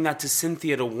saying that to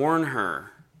Cynthia to warn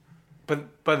her.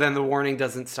 But then the warning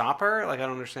doesn't stop her? Like, I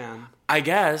don't understand. I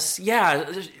guess.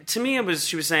 Yeah. To me,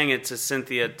 she was saying it to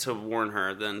Cynthia to warn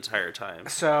her the entire time.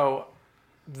 So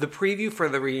the preview for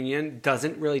the reunion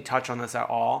doesn't really touch on this at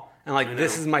all. And, like,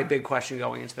 this is my big question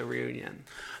going into the reunion.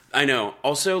 I know.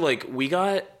 Also, like, we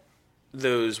got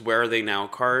those Where Are They Now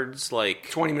cards, like...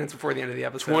 20 minutes before the end of the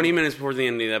episode. 20 minutes before the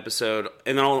end of the episode.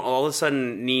 And then all of a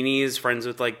sudden, Nene is friends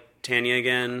with, like, Tanya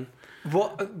again. Well,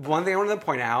 one thing I wanted to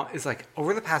point out is, like,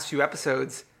 over the past few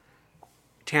episodes,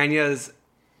 Tanya's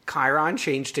Chiron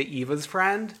changed to Eva's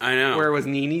friend. I know. Where it was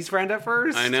Nene's friend at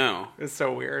first. I know. It's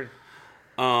so weird.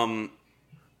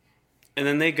 And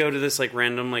then they go to this, like,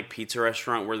 random, like, pizza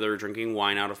restaurant where they're drinking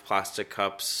wine out of plastic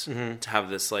cups to have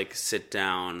this, like, sit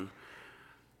down.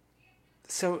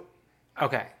 So,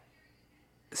 okay.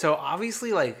 So,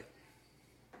 obviously, like,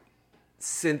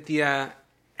 Cynthia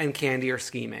and Candy are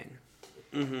scheming.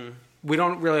 Mm-hmm. We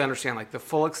don't really understand, like, the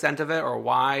full extent of it or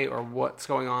why or what's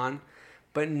going on.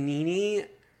 But Nene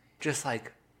just,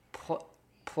 like,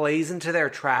 plays into their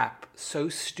trap so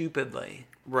stupidly.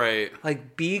 Right.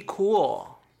 Like, be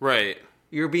cool. Right.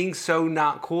 You're being so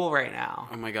not cool right now.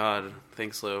 Oh, my God.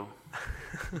 Thanks, Lou.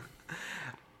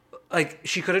 like,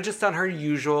 she could have just done her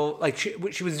usual, like,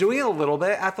 she was doing it a little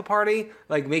bit at the party,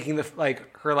 like, making the,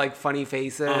 like, her, like, funny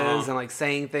faces and, like,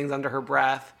 saying things under her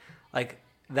breath. Like,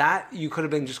 that, you could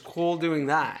have been just cool doing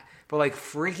that. But, like,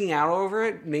 freaking out over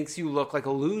it makes you look like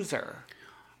a loser.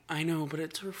 I know, but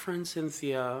it's her friend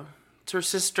Cynthia. It's her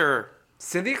sister.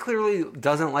 Cynthia clearly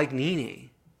doesn't like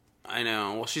NeNe. I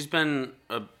know. Well, she's been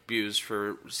abused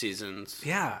for seasons.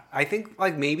 Yeah. I think,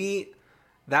 like, maybe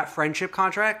that friendship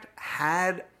contract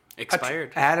had...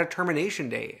 expired. Had a termination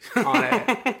date on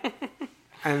it.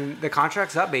 And the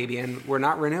contract's up, baby, and we're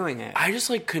not renewing it. I just,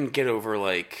 like, couldn't get over,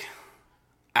 like...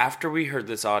 After we heard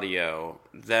this audio,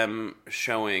 them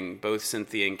showing both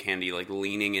Cynthia and Candy, like,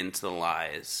 leaning into the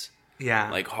lies.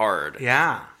 Yeah. Like, hard.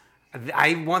 Yeah.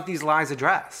 I want these lies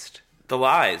addressed. The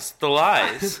lies. The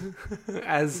lies.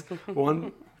 As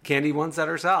Candy once said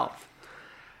herself.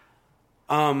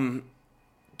 Do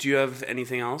you have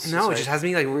anything else? No, it just has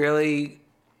me, like, really...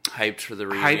 hyped for the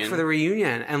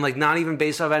reunion. And, like, not even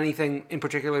based off anything in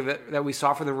particular that we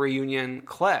saw for the reunion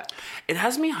clip. It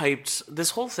has me hyped.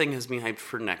 This whole thing has me hyped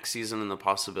for next season and the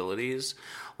possibilities.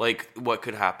 Like, what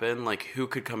could happen? Like, who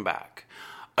could come back?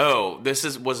 Oh,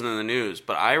 wasn't in the news,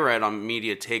 but I read on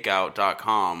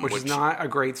MediaTakeout.com, which is not a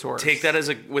great source. Take that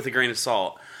with a grain of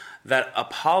salt. That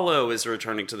Apollo is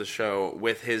returning to the show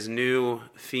with his new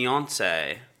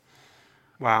fiancée.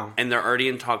 Wow. And they're already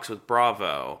in talks with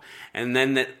Bravo. And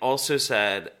then that also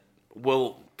said,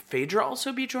 will Phaedra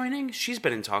also be joining? She's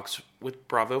been in talks with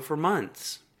Bravo for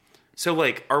months. So,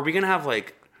 like, are we going to have,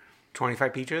 like...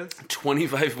 25 peaches?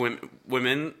 25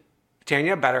 women?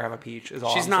 Tanya better have a peach, is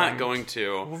all She's I'm not saying. going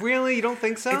to. Really? You don't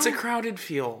think so? It's a crowded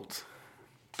field.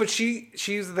 But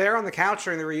she's there on the couch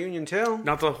during the reunion, too.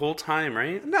 Not the whole time,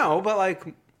 right? No, but, like...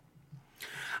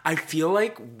 I feel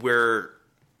like we're...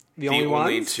 The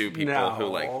only two people who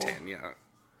like Tanya.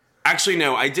 Actually,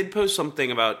 no. I did post something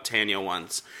about Tanya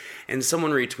once, and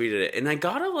someone retweeted it, and I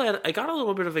got a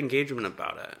little bit of engagement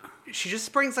about it. She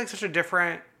just brings like such a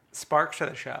different spark to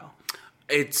the show.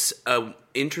 It's a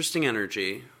interesting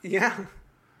energy. Yeah.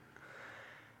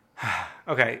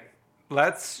 Okay,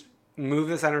 let's move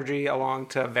this energy along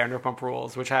to Vanderpump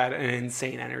Rules, which had an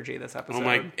insane energy this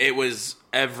episode. It was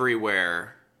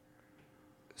everywhere.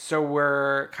 So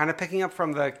we're kind of picking up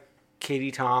from the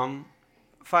Katie Tom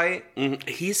fight. Mm-hmm.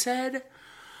 He said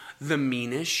the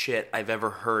meanest shit I've ever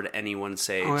heard anyone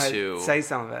say say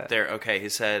some of it. He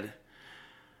said,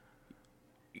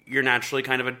 you're naturally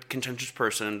kind of a contentious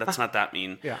person. That's not that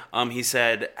mean. Yeah. He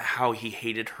said how he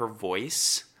hated her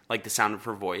voice, like the sound of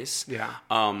her voice. Yeah.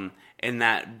 And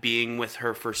that being with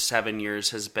her for 7 years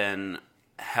has been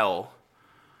hell.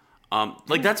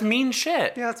 Like, that's mean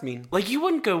shit. Yeah, that's mean. Like, you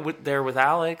wouldn't go there with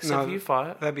Alex if you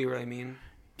fought. That'd be really mean.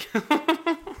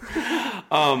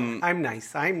 I'm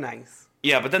nice.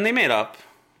 Yeah, but then they made up.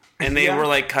 And they were,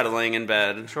 like, cuddling in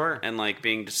bed. Sure. And, like,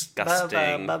 being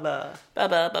disgusting. But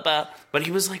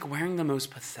he was, like, wearing the most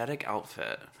pathetic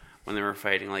outfit when they were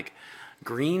fighting. Like,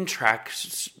 green track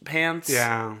pants.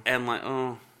 Yeah. And, like,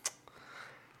 oh...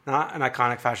 Not an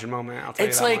iconic fashion moment, I'll tell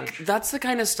you that much. It's like, that's the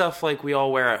kind of stuff, like, we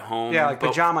all wear at home. Yeah, like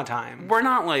pajama time. We're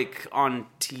not, like, on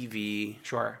TV.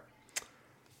 Sure.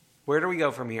 Where do we go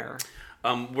from here?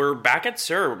 We're back at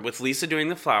SUR with Lisa doing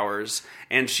the flowers,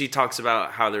 and she talks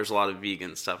about how there's a lot of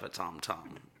vegan stuff at Tom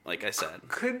Tom, like I said.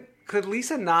 Could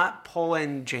Lisa not pull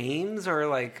in James or,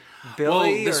 like,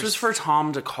 Billy? Well, this was for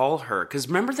Tom to call her, because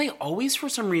remember, they always, for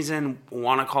some reason,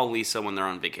 want to call Lisa when they're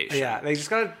on vacation. Yeah, they just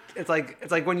gotta... It's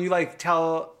like when you, like,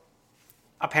 tell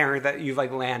a parent that you've,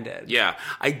 like, landed. Yeah.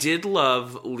 I did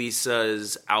love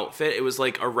Lisa's outfit. It was,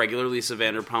 like, a regular Lisa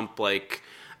Vanderpump, like,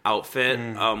 outfit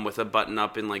with a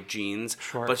button-up and, like, jeans.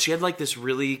 Sure. But she had, like, this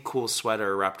really cool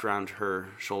sweater wrapped around her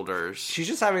shoulders. She's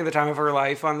just having the time of her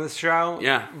life on this show.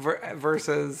 Yeah.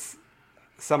 Versus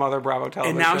some other Bravo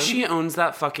television. And now she owns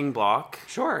that fucking block.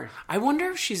 Sure. I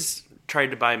wonder if she's tried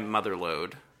to buy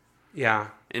Motherload. Yeah.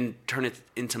 And turn it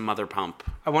into Mother Pump.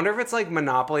 I wonder if it's like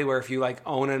Monopoly where if you like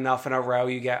own enough in a row,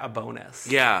 you get a bonus.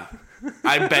 Yeah.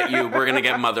 I bet you we're going to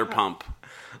get Mother Pump.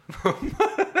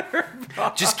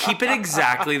 Just keep it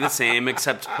exactly the same,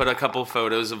 except put a couple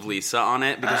photos of Lisa on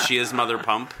it because she is Mother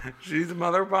Pump. She's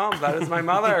Mother Pump. That is my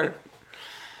mother.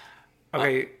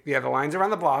 Okay, yeah, the lines around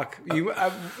the block.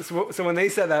 So when they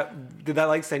said that, did that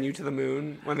like send you to the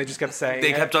moon when they just kept saying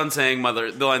They kept on saying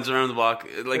the lines around the block,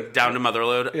 like down to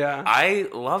Motherload. Yeah. I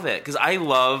love it because I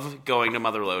love going to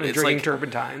Motherload. It's drinking like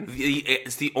turpentine.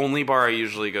 It's the only bar I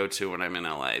usually go to when I'm in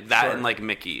LA. That and like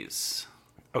Mickey's.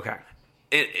 Okay.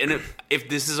 And if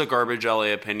this is a garbage LA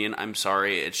opinion, I'm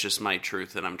sorry. It's just my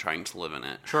truth and I'm trying to live in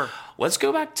it. Sure. Let's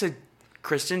go back to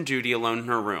Kristen Doute alone in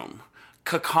her room.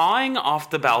 Cacawing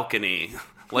off the balcony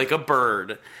like a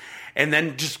bird. And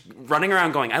then just running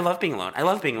around going, I love being alone. I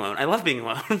love being alone. I love being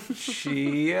alone.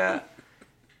 She,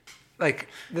 like,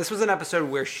 this was an episode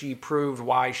where she proved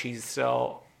why she's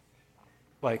still,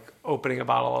 like, opening a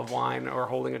bottle of wine or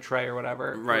holding a tray or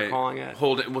whatever. Right. We're calling it.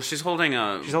 She's holding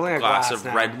a glass glass of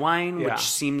now. red wine, Yeah. which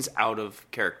seems out of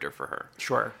character for her.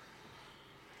 Sure.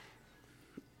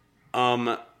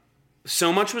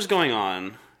 So much was going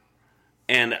on,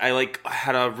 and I, like,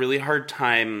 had a really hard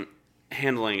time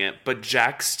handling it, but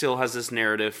Jack still has this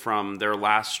narrative from their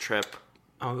last trip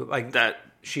that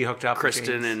she hooked up Kristen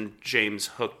with James. and James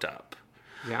hooked up.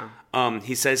 Yeah.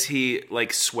 He says he,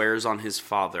 like, swears on his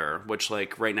father, which,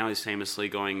 like, right now he's famously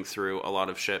going through a lot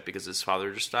of shit because his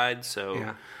father just died, so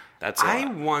Yeah. that's a I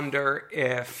lot. wonder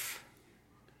if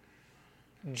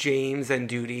James and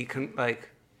Duty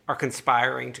are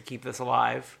conspiring to keep this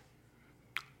alive,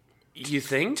 You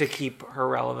think? to keep her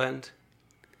relevant.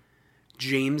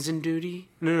 James and Duty?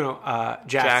 No,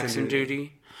 Jackson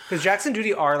Duty. Because Jackson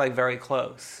Duty are, like, very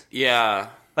close. Yeah.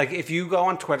 Like, if you go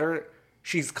on Twitter,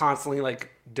 she's constantly,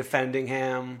 like, defending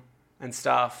him and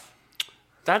stuff.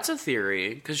 That's a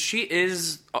theory, because she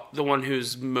is the one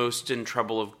who's most in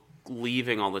trouble of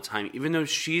leaving all the time, even though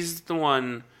she's the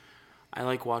one I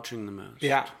like watching the most.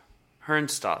 Yeah. Her and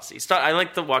Stassi. I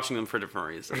like watching them for different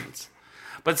reasons.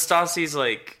 But Stassi's,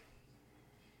 like,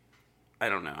 I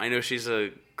don't know. I know she's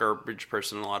a garbage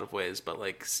person in a lot of ways, but,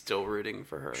 like, still rooting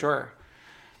for her. Sure.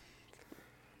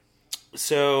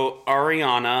 So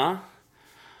Ariana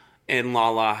and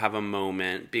Lala have a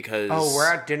moment because... Oh,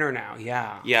 we're at dinner now.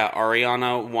 Yeah. Yeah,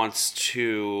 Ariana wants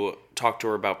to talk to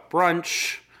her about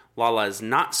brunch. Lala is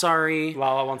not sorry.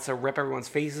 Lala wants to rip everyone's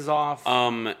faces off.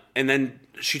 And then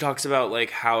she talks about, like,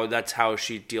 how that's how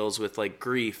she deals with, like,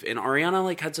 grief. And Ariana,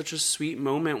 like, had such a sweet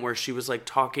moment where she was, like,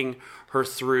 talking her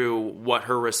through what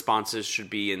her responses should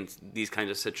be in these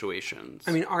kinds of situations.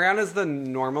 I mean, Ariana's the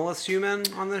normalest human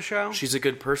on this show. She's a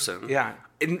good person. Yeah.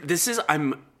 And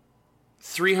I'm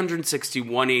 360,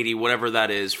 180, whatever that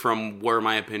is, from where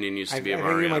my opinion used to be of Ariana. I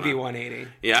think you might be 180.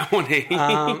 Yeah,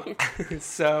 180.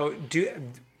 So,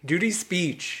 Duty's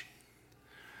speech.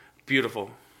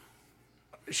 Beautiful.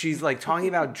 She's, like, talking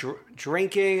about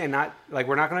drinking and not, like,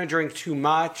 we're not going to drink too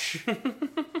much.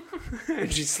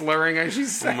 And she's slurring as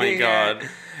she's saying Oh my God. it.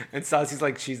 And Stassi's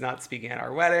like, she's not speaking at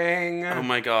our wedding. Oh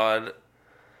my God.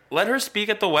 Let her speak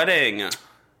at the wedding.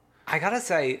 I gotta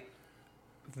say,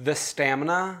 the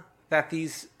stamina that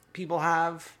these people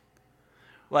have,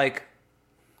 like,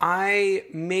 I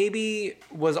maybe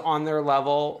was on their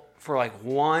level for, like,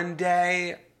 one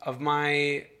day of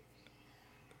my,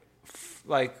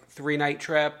 like, 3-night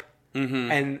trip,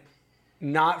 and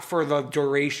not for the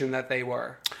duration that they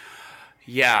were.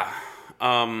 Yeah.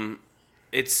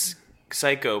 It's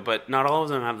psycho, but not all of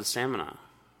them have the stamina.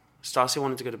 Stassi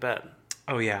wanted to go to bed.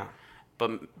 Oh, yeah.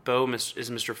 But Bo is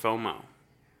Mr. FOMO.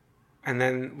 And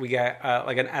then we get,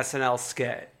 like, an SNL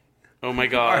skit. Oh my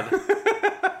God.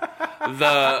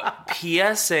 The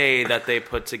PSA that they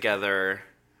put together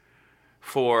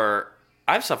for...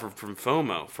 I've suffered from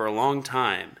FOMO for a long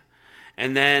time.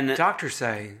 And then... Doctors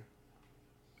say,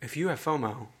 if you have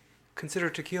FOMO, consider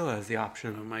tequila as the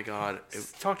option. Oh my God.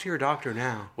 It Talk to your doctor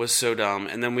now. was so dumb.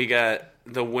 And then we got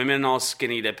the women all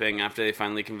skinny dipping after they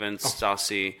finally convinced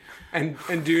Stassi. And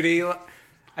Duty,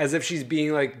 as if she's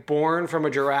being, like, born from a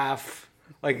giraffe,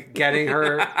 like, getting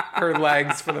her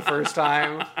legs for the first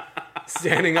time,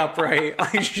 standing upright.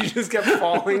 Like, she just kept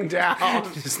falling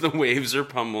down. Just the waves are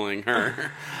pummeling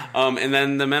her. And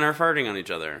then the men are farting on each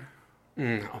other.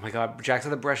 Oh my God, Jack's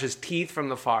had to brush his teeth from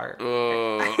the fart.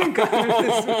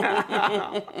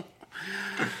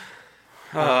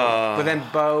 But then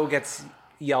Bo gets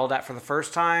yelled at for the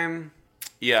first time.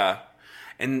 Yeah.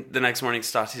 And the next morning,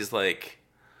 Stassi's like,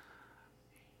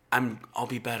 I'll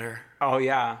be better. Oh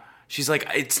yeah. She's like,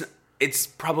 it's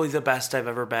probably the best I've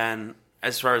ever been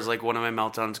as far as, like, one of my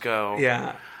meltdowns go.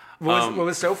 Yeah. What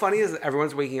was so funny is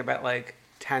everyone's waking up at, like,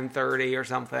 10:30 or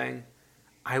something.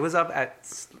 I was up at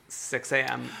 6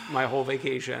 a.m. my whole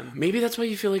vacation. Maybe that's why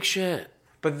you feel like shit.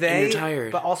 But And you're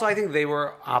tired. But also, I think they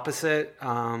were opposite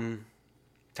time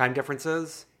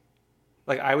differences.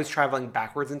 Like, I was traveling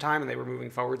backwards in time, and they were moving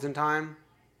forwards in time.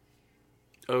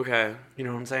 Okay. You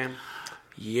know what I'm saying?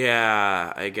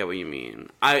 Yeah, I get what you mean.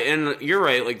 And you're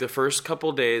right. Like, the first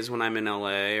couple days when I'm in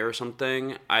LA or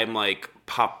something, I'm like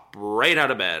pop right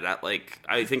out of bed at, like,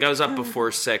 I think I was up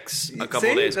before 6 a couple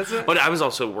See? days, That's but I was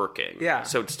also working. Yeah.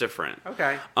 So it's different.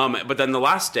 Okay. But then the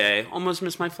last day, almost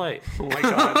missed my flight. Oh my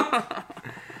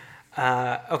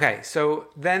God. Okay, so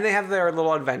then they have their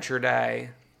little adventure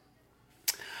day.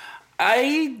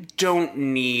 I don't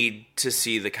need to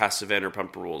see the cast of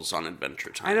Vanderpump Rules on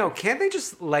Adventure Time. I know. Can't they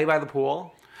just lay by the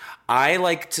pool? I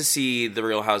like to see the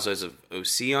Real Housewives of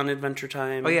OC on Adventure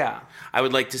Time. Oh, yeah. I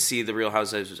would like to see the Real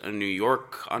Housewives of New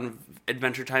York on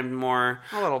Adventure Time more.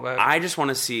 A little bit. I just want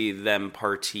to see them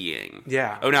partying.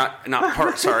 Yeah. Oh,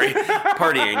 sorry.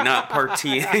 Partying, not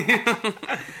partying.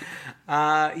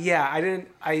 Yeah,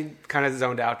 I kind of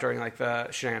zoned out during, like, the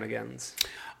shenanigans.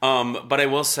 But I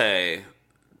will say,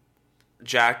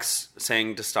 Jax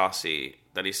saying to Stassi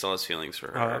that he still has feelings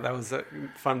for her. Oh, that was a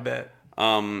fun bit.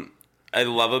 I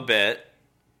love a bit.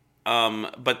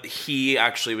 But he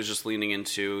actually was just leaning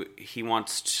into, he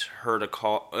wants her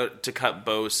to cut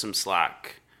Beau some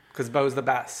slack. Because Beau's the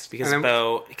best. Because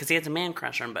he has a man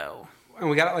crush on Beau. And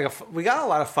we got a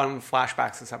lot of fun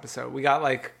flashbacks this episode. We got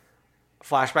like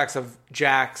flashbacks of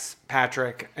Jax,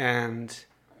 Patrick, and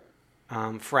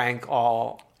Frank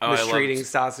all mistreating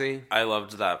Stassi. I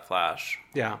loved that flash.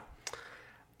 Yeah.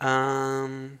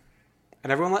 And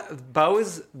everyone, Beau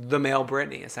is the male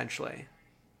Britney, essentially.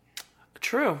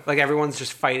 True. Like, everyone's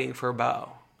just fighting for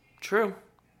Beau. True.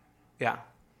 Yeah.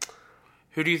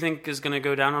 Who do you think is going to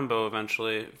go down on Beau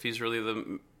eventually, if he's really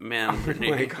the man Britney?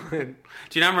 Oh my God.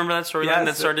 Do you not remember that storyline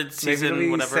that started season maybe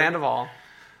whatever? Sandoval.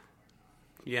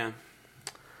 Yeah.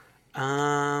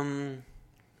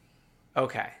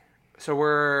 Okay. So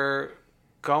we're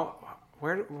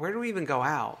where do we even go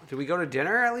out? Do we go to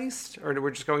dinner at least? Or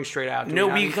we're just going straight out? No,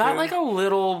 we got like a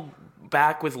little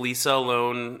back with Lisa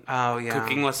alone. Oh, yeah.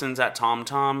 Cooking lessons at Tom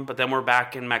Tom, but then we're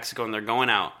back in Mexico and they're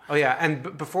going out. Oh, yeah.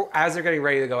 And as they're getting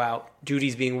ready to go out,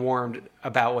 Duty's being warned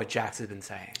about what Jax has been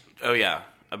saying. Oh, yeah.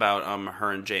 About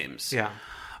her and James. Yeah.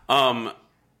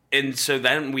 And so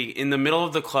then in the middle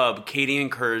of the club, Katie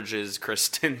encourages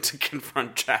Kristen to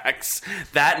confront Jax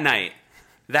that night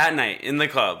in the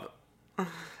club.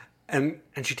 And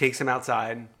she takes him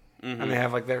outside, and they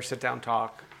have like their sit down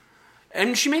talk.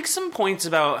 And she makes the point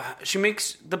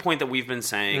that we've been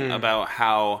saying about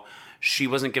how she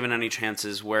wasn't given any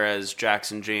chances, whereas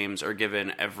Jax and James are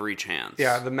given every chance.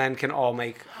 Yeah, the men can all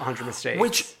make 100 mistakes.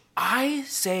 Which I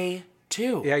say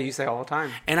too. Yeah, you say all the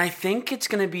time. And I think it's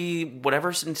going to be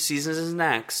whatever season is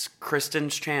next,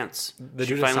 Kristen's chance.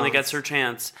 She finally gets her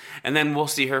chance, and then we'll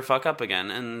see her fuck up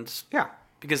again. And yeah,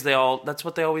 because that's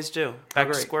what they always do. Back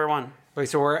to square one. Okay,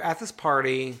 so we're at this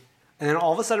party, and then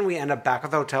all of a sudden we end up back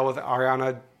at the hotel with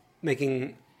Ariana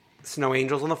making snow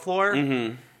angels on the floor,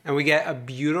 and we get a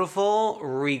beautiful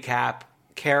recap,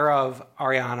 care of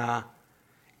Ariana,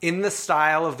 in the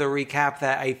style of the recap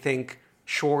that I think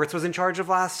Schwartz was in charge of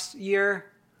last year,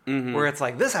 where it's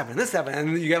like, this happened,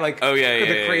 and you get like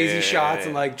the crazy shots,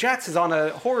 and like, Jax is on a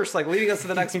horse, like, leading us to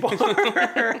the next bar.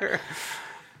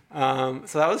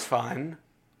 So that was fun.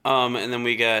 And then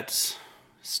we get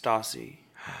Stassi.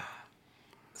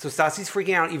 So Stassi's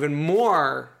freaking out even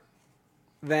more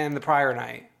than the prior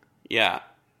night. Yeah.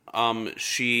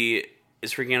 She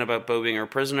is freaking out about Beau being her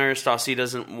prisoner. Stassi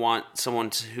doesn't want someone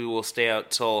who will stay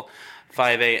out till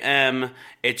 5 a.m.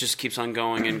 It just keeps on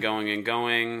going and going and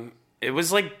going. It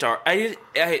was like dark.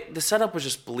 The setup was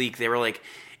just bleak. They were like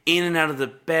in and out of the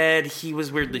bed. He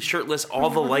was weirdly shirtless. All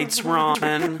the lights were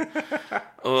on.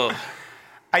 Ugh.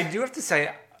 I do have to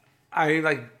say,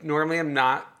 I normally am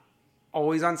not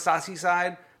always on Stassi's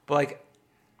side, but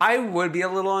I would be a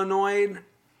little annoyed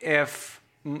if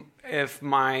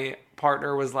my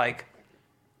partner was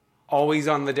always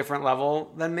on the different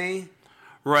level than me.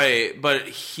 Right,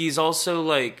 but she's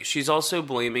also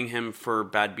blaming him for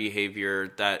bad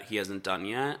behavior that he hasn't done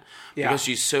yet. Yeah. Because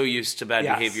she's so used to bad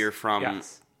behavior from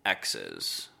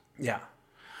exes. Yeah.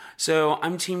 So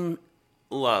I'm Team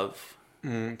Love.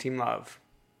 Team Love.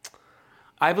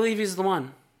 I believe he's the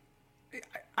one.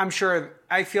 I'm sure.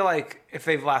 I feel like if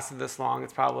they've lasted this long,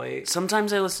 it's probably...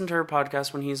 Sometimes I listen to her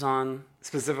podcast when he's on.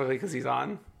 Specifically because he's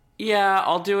on? Yeah,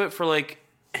 I'll do it for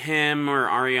him or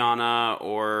Ariana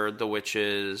or the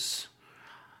witches.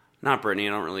 Not Brittany.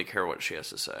 I don't really care what she has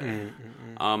to say.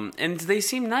 And they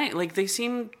seem nice. They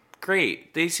seem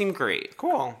great. They seem great.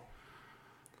 Cool.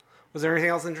 Was there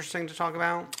anything else interesting to talk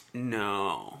about?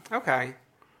 No. Okay.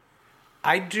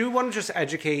 I do want to just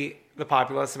educate the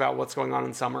populace about what's going on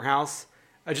in Summer House.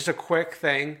 Just a quick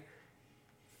thing.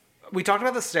 We talked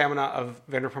about the stamina of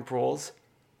Vanderpump Rules.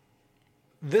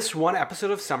 This one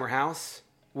episode of Summer House,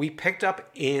 we picked up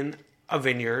in a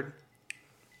vineyard.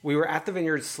 We were at the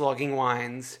vineyard slugging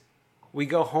wines. We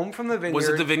go home from the vineyard. Was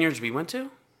it the vineyards we went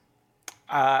to?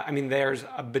 There's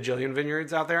a bajillion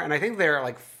vineyards out there, and I think they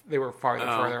were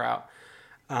further out.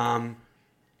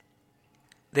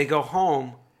 They go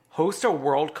home, host a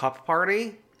World Cup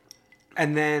party,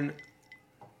 and then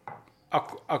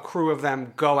a crew of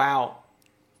them go out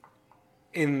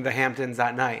in the Hamptons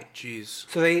that night. Jeez.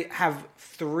 So they have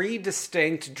 3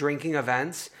 distinct drinking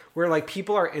events where like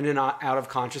people are in and out of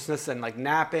consciousness and like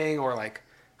napping, or like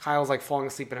Kyle's like falling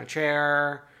asleep in a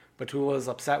chair. Batula's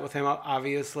upset with him,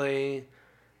 obviously.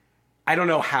 I don't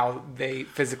know how they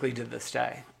physically did this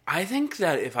day. I think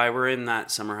that if I were in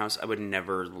that summer house, I would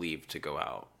never leave to go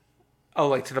out. Oh,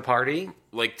 like to the party?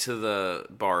 Like to the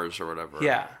bars or whatever.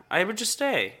 Yeah. I would just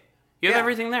stay. You have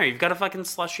everything there. You've got a fucking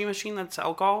slushy machine that's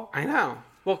alcohol. I know.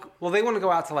 Well, they want to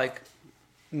go out to like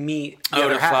meet the Oh,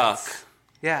 other to hats. fuck.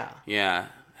 Yeah. Yeah.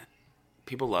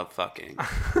 People love fucking.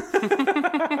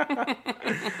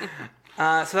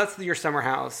 So that's your summer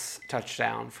house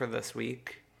touchdown for this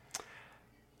week.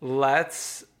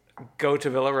 Let's go to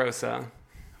Villa Rosa.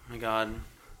 Oh my God.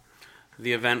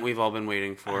 The event we've all been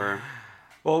waiting for.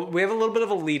 Well, we have a little bit of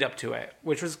a lead up to it,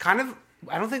 which was kind of,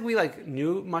 I don't think we like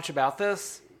knew much about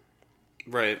this.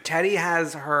 Right. Teddy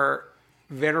has her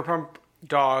Vanderpump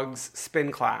Dogs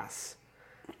spin class.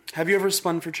 Have you ever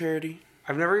spun for charity?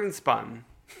 I've never even spun.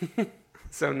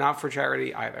 So not for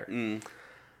charity either.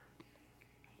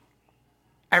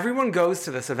 Everyone goes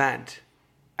to this event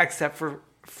except for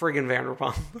friggin'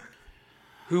 Vanderpump,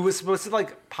 who was supposed to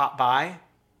like pop by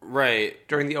Right.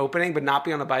 during the opening but not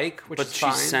be on a bike, which But is she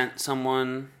fine. sent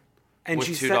someone with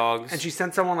she two sent- dogs. And she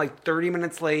sent someone like 30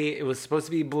 minutes late. It was supposed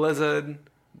to be Blizzard.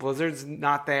 Blizzard's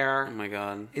not there. Oh my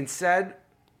God. Instead,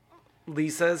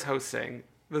 Lisa is hosting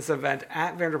this event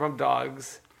at Vanderpump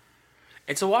Dogs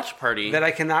It's a watch party. that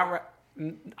I can't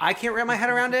wrap my head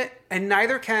around it, and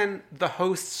neither can the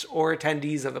hosts or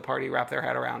attendees of the party wrap their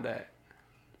head around it.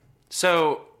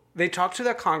 So They talked to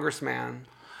the congressman.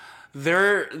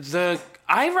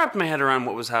 I wrapped my head around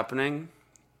what was happening.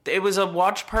 It was a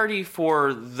watch party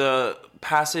for the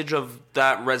passage of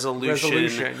that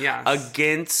resolution yes.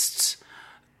 against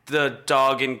the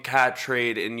dog and cat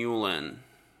trade in Yulin.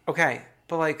 Okay,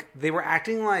 but like they were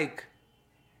acting like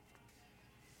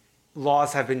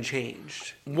laws have been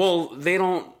changed. Well, they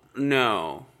don't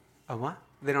know. Oh, what?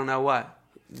 They don't know what?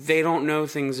 They don't know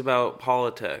things about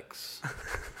politics.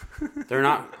 They're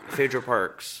not Phaedra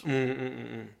Parks.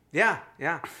 Yeah.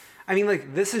 I mean,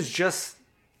 like, this is just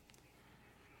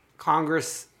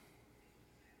Congress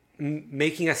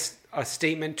making a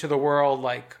statement to the world,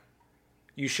 like,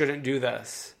 you shouldn't do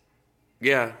this.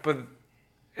 Yeah. But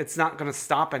it's not going to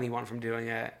stop anyone from doing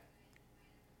it.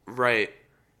 Right.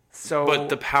 So, But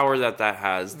the power that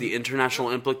has, the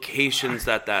international implications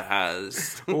that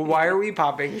has. why are we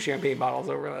popping champagne bottles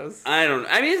over this? I mean,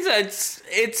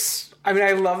 it's. I mean,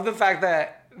 I love the fact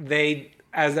that they,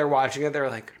 as they're watching it, they're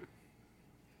like,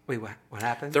 wait, what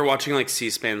happened? They're watching like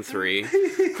C-SPAN 3.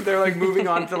 They're like moving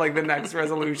on to like the next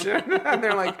resolution. And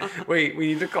they're like, wait, we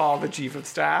need to call the chief of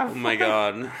staff. Oh my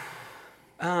God.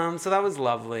 So that was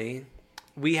lovely.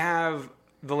 We have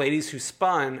the ladies who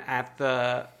spun at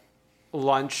the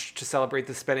lunch to celebrate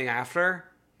the spinning after.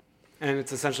 And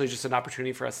it's essentially just an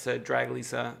opportunity for us to drag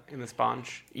Lisa in this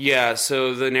bunch. Yeah,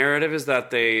 so the narrative is that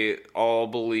they all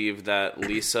believe that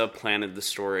Lisa planted the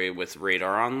story with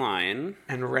Radar Online.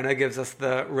 And Rinna gives us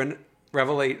the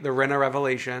Rinna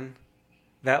revelation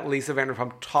that Lisa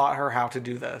Vanderpump taught her how to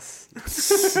do this.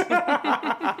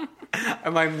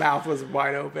 And my mouth was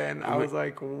wide open. I was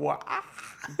like, what?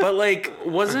 But, like,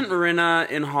 wasn't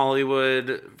Rinna in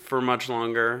Hollywood for much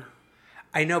longer?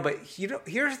 I know, but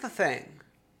here's the thing.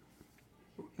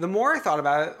 The more I thought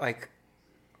about it, like,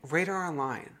 Radar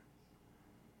Online.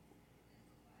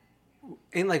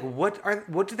 And, like,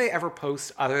 what do they ever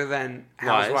post other than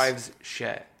Housewives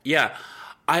shit? Yeah.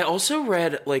 I also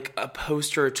read, like, a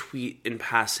post or a tweet in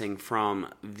passing from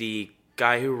the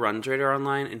guy who runs Radar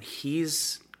Online, and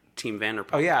he's Team Vanderpump.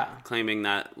 Oh, yeah. Claiming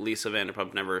that Lisa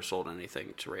Vanderpump never sold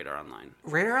anything to Radar Online.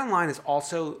 Radar Online is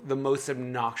also the most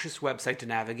obnoxious website to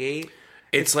navigate.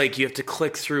 It's like you have to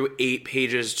click through 8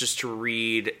 pages just to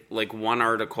read, like, one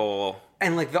article.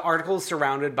 And, like, the article is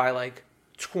surrounded by, like,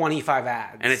 25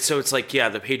 ads. And it's like, yeah,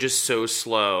 the page is so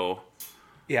slow.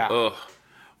 Yeah. Ugh.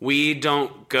 We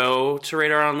don't go to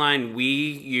Radar Online. We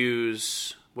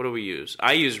use... What do we use?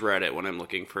 I use Reddit when I'm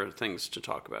looking for things to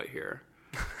talk about here.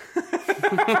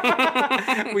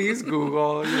 We use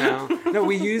Google, you know. No,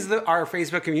 we use our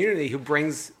Facebook community who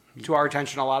brings to our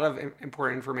attention a lot of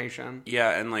important information.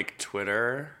 Yeah, and, like,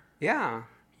 Twitter. Yeah.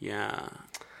 Yeah.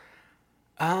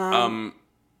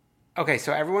 Okay,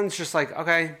 so everyone's just like,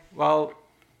 okay, well...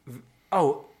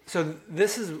 Oh, so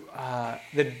this is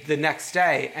the next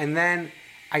day. And then,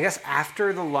 I guess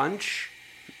after the lunch,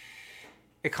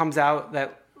 it comes out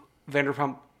that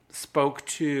Vanderpump spoke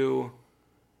to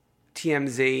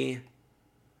TMZ,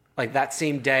 like, that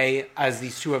same day as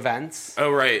these two events.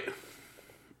 Oh, right.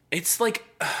 It's like...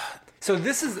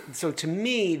 So to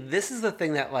me, this is the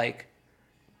thing that like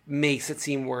makes it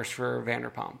seem worse for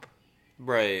Vanderpump.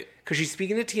 Right. Because she's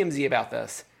speaking to TMZ about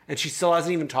this, and she still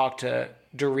hasn't even talked to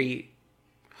Dorit.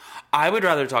 I would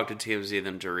rather talk to TMZ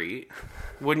than Dorit.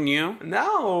 Wouldn't you?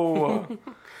 No.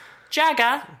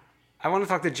 Jagger. I want to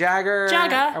talk to Jagger.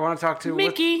 Jagger. I want to talk to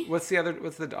Mickey. What's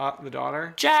the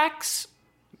daughter? Jax.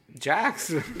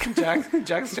 Jax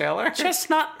Taylor.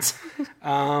 Chestnut.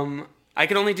 I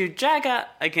can only do Jagger.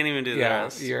 I can't even do the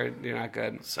rest. You're not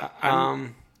good. So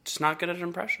I'm just not good at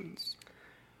impressions.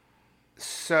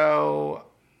 So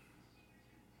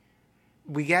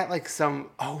we get like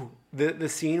the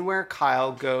scene where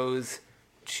Kyle goes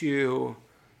to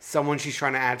someone she's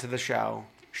trying to add to the show.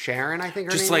 Sharon, I think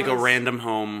her just name like was. a random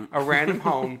home. A random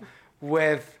home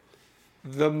with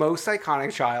the most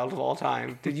iconic child of all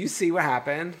time. Did you see what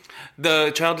happened?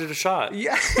 The child did a shot.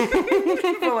 Yeah.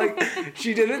 But like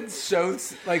she did it so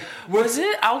like was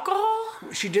it alcohol?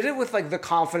 She did it with like the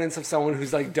confidence of someone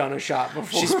who's like done a shot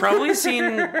before. She's probably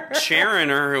seen Sharon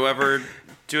or whoever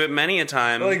do it many a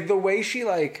time. Like the way she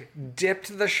like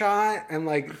dipped the shot and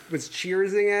like was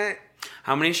cheersing it.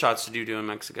 How many shots did you do in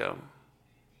Mexico?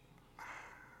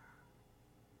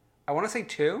 I want to say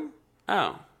 2.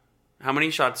 Oh. How many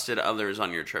shots did others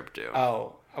on your trip do?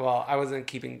 Oh, well, I wasn't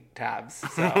keeping tabs.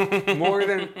 So more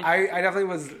than I definitely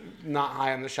was not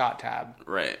high on the shot tab.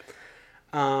 Right.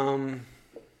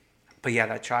 But yeah,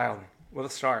 that child, what a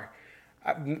star.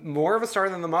 More of a star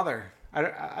than the mother. I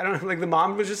don't know. Like the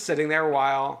mom was just sitting there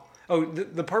while. Oh,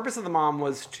 the purpose of the mom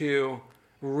was to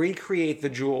recreate the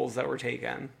jewels that were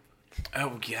taken.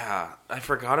 Oh yeah, I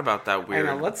forgot about that weird.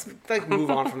 I know. Let's like move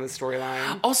on from this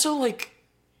storyline. Also, like,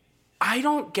 I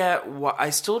don't get why. I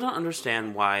still don't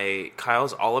understand why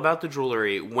Kyle's all about the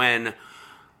jewelry when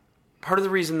part of the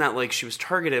reason that like she was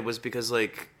targeted was because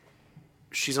like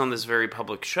she's on this very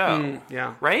public show.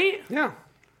 Yeah. Right? Yeah.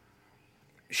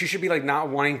 She should be like not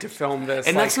wanting to film this.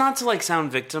 And like, that's not to like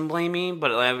sound victim blaming,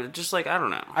 but just like I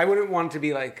don't know. I wouldn't want to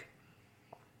be like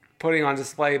putting on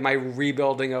display my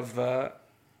rebuilding of the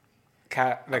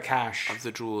cache Of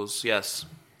the jewels, yes.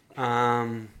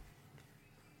 Okay.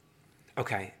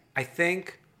 I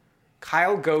think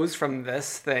Kyle goes from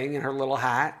this thing in her little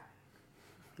hat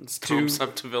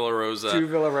Up to Villa Rosa. to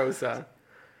Villa Rosa.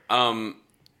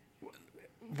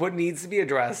 What needs to be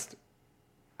addressed,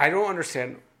 I don't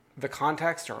understand the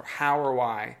context or how or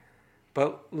why,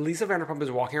 but Lisa Vanderpump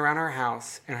is walking around her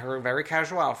house in her very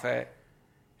casual outfit,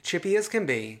 chippy as can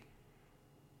be.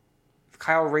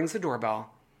 Kyle rings the doorbell.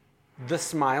 The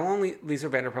smile on Lisa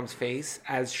Vanderpump's face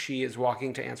as she is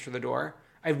walking to answer the door,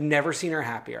 I've never seen her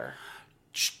happier.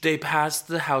 They passed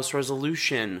the House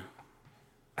resolution.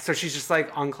 So she's just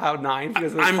like on cloud 9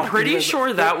 because I'm pretty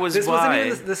sure that was why.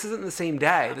 This isn't the same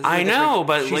day. I know,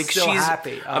 but she's like still she's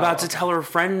happy. about to tell her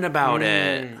friend about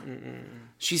it.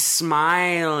 She's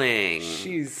smiling.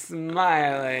 She's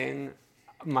smiling.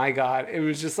 My God, it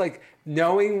was just like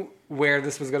knowing where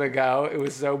this was gonna go. It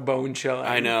was so bone chilling.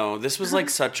 I know. This was like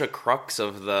such a crux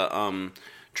of the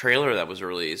trailer that was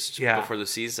released before the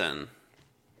season.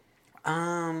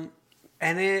 And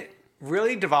it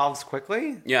really devolves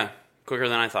quickly. Yeah, quicker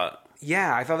than I thought.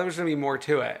 Yeah, I thought there was gonna be more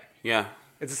to it. Yeah.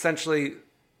 It's essentially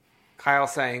Kyle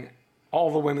saying,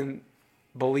 all the women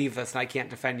believe this and I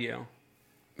can't defend you.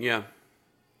 Yeah.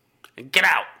 Get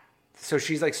out! So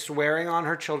she's like swearing on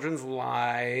her children's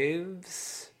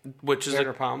lives. Which is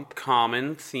Vanderpump. a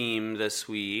common theme this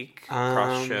week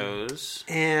across shows.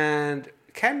 And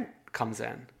Ken comes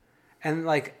in. And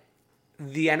like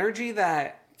the energy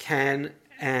that Ken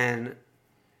and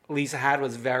Lisa had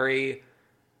was very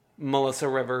Melissa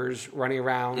Rivers running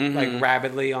around like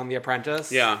rabidly on The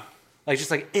Apprentice. Yeah. Like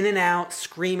just like in and out,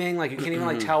 screaming, like you can't even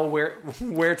like tell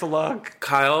where to look.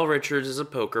 Kyle Richards is a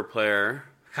poker player.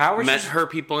 Kyle Richards met her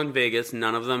people in Vegas.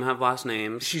 None of them have last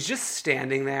names. She's just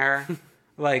standing there,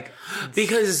 like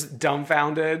because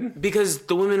dumbfounded. Because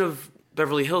the women of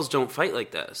Beverly Hills don't fight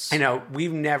like this. I know.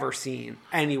 We've never seen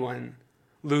anyone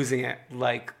losing it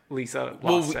like Lisa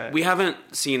lost it. We haven't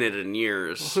seen it in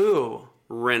years. Who?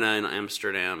 Rinna in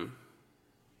Amsterdam.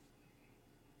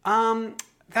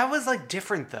 That was like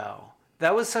different though.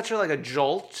 That was such a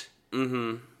jolt.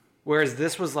 Mm-hmm. Whereas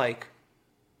this was like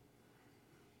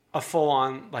a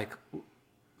full-on like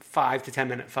 5 to 10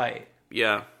 minute fight.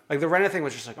 Yeah. Like the Rinna thing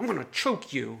was just like, I'm gonna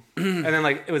choke you, and then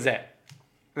like it was it.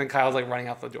 And then Kyle's like running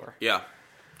out the door. Yeah.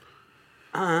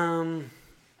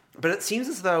 But it seems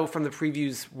as though from the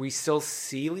previews we still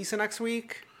see Lisa next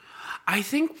week. I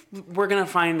think we're gonna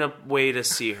find a way to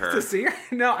see her. To see her?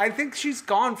 No, I think she's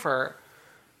gone for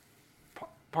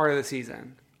part of the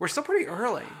season. We're still pretty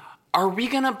early. Are we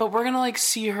gonna? But we're gonna like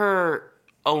see her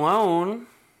alone.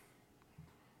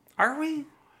 Are we?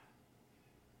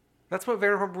 That's what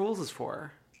Vanderpump Rules is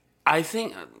for. I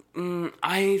think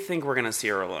we're gonna see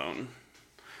her alone.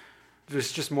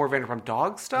 There's just more Vanderpump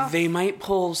Dog stuff? They might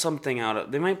pull something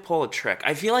out. They might pull a trick.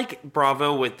 I feel like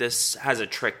Bravo with this has a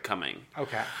trick coming.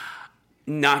 Okay.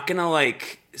 Not gonna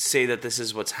like say that this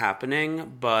is what's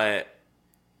happening, but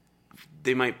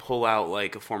they might pull out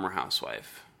like a former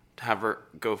housewife to have her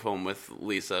go film with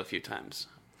Lisa a few times.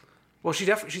 Well,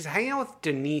 she's hanging out with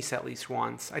Denise at least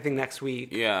once. I think next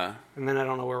week. Yeah. And then I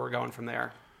don't know where we're going from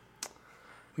there.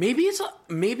 Maybe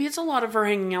it's a lot of her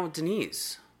hanging out with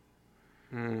Denise.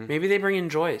 Maybe they bring in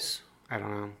Joyce. I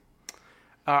don't know.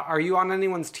 Are you on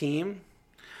anyone's team?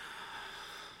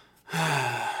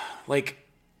 Like,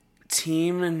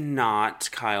 team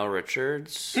not Kyle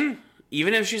Richards.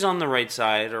 Even if she's on the right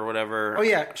side or whatever. Oh,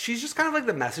 yeah. She's just kind of like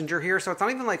the messenger here. So it's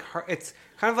not even like her. It's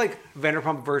kind of like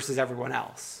Vanderpump versus everyone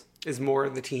else is more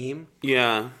the team.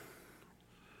 Yeah.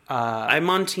 I'm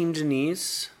on Team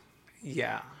Denise.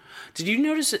 Yeah. Did you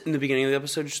notice in the beginning of the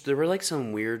episode, there were like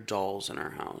some weird dolls in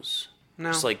her house?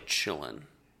 No. Just like chilling.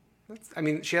 I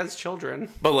mean, she has children.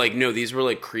 But like, no, these were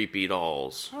like creepy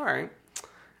dolls. All right.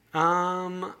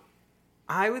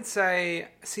 I would say,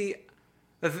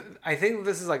 I think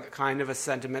this is like kind of a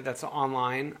sentiment that's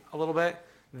online a little bit,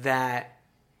 that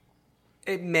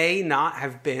it may not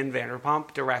have been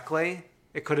Vanderpump directly.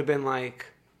 It could have been like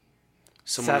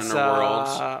someone in the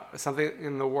world. Something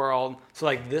in the world. So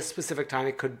like this specific time,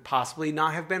 it could possibly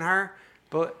not have been her,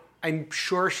 but I'm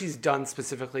sure she's done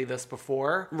specifically this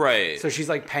before. Right. So she's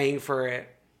like paying for it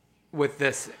with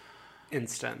this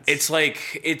instance. It's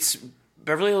like,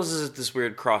 Beverly Hills is at this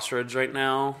weird crossroads right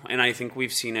now, and I think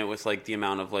we've seen it with like the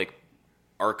amount of like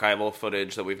archival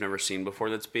footage that we've never seen before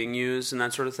that's being used and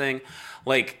that sort of thing.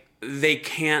 Like, they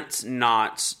can't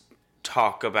not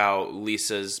talk about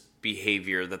Lisa's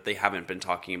behavior that they haven't been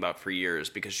talking about for years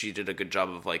because she did a good job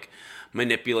of like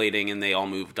manipulating and they all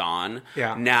moved on.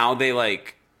 Yeah. Now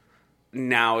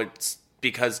it's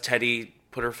because Teddy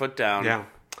put her foot down. Yeah.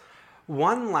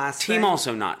 One last team thing.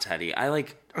 Also not Teddy. I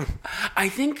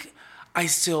think I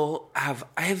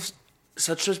have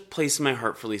such a place in my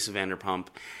heart for Lisa Vanderpump,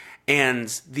 and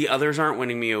the others aren't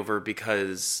winning me over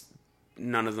because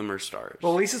none of them are stars.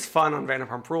 Well, Lisa's fun on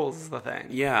Vanderpump Rules is the thing.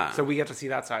 Yeah. So we get to see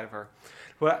that side of her.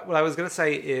 What I was going to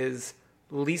say is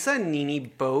Lisa and Nene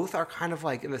both are kind of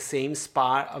like in the same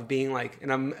spot of being like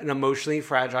in an emotionally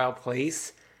fragile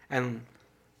place and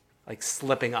like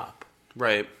slipping up.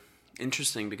 Right.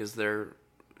 Interesting, because they're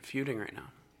feuding right now.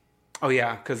 Oh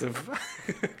yeah, because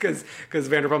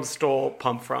Vanderpump stole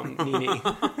Pump from Nene.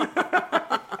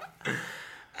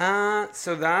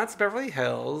 So that's Beverly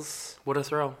Hills. What a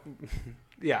thrill.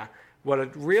 Yeah. What a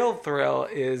real thrill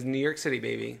is New York City,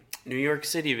 baby. New York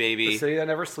City, baby. The city that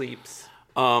never sleeps.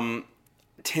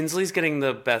 Tinsley's getting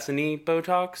the Bethany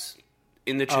Botox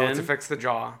in the chin. Oh, to fix the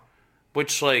jaw.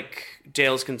 Which, like,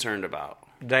 Dale's concerned about.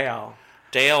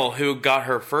 Dale, who got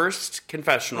her first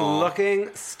confessional. Looking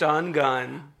stun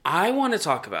gun. I want to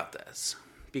talk about this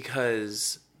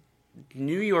because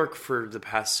New York for the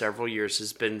past several years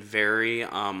has been very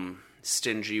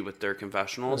stingy with their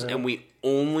confessionals, and we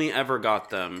only ever got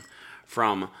them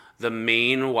from the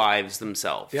main wives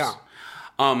themselves. Yeah.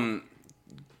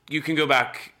 You can go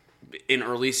back in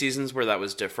early seasons where that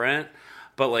was different,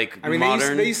 but like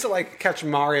they used to like catch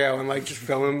Mario and like just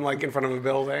film him like in front of a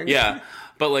building. Yeah.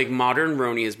 But like modern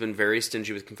Roni has been very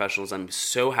stingy with confessionals. I'm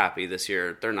so happy this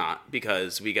year they're not,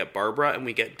 because we get Barbara and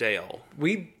we get Dale.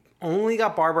 We only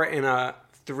got Barbara in a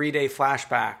 3-day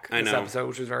flashback this episode,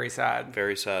 which was very sad.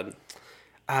 Very sad.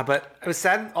 But it was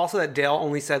sad also that Dale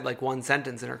only said like one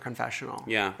sentence in her confessional.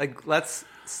 Yeah. Like, let's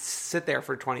sit there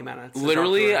for 20 minutes.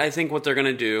 Literally, I think what they're going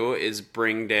to do is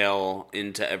bring Dale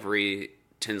into every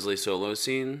Tinsley solo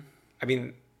scene. I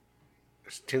mean,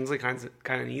 Tinsley kind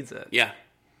of needs it. Yeah.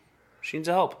 She needs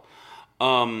help.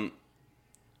 Sonia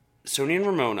and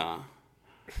Ramona.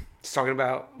 Just talking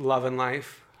about love and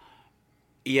life.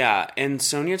 Yeah, and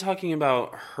Sonia talking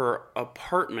about her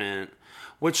apartment,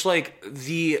 which, like,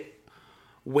 the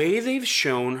way they've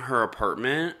shown her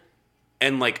apartment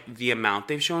and, like, the amount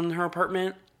they've shown her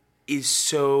apartment is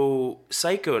so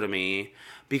psycho to me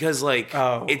because, like,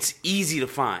 it's easy to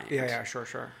find. Yeah,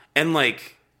 sure. And,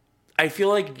 like, I feel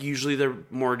like usually they're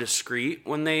more discreet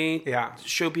when they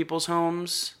show people's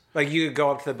homes. Like, you could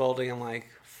go up to the building and, like,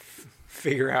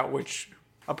 figure out which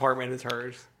apartment is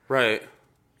hers. Right.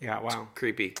 Yeah, wow. It's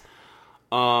creepy.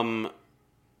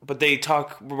 But they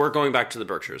talk... We're going back to the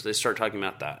Berkshires. They start talking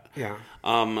about that.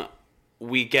 Yeah.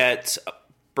 We get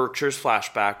Berkshire's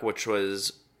flashback, which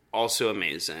was also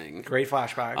amazing. Great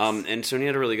flashbacks. And Sonia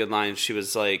had a really good line. She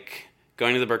was like...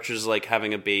 Going to the Berkshires is like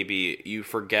having a baby. You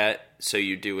forget, so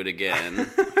you do it again.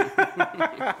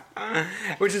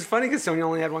 Which is funny because Sonia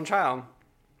only had one child.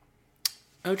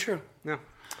 Oh, true. Yeah.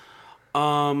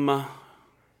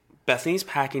 Bethany's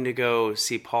packing to go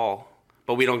see Paul,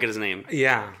 but we don't get his name.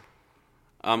 Yeah.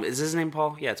 Is his name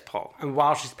Paul? Yeah, it's Paul. And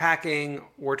while she's packing,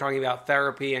 we're talking about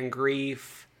therapy and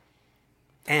grief.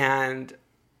 And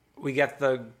we get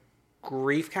the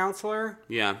grief counselor.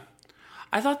 Yeah.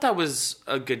 I thought that was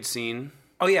a good scene.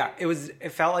 Oh, yeah.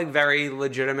 It felt like very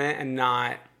legitimate and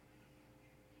not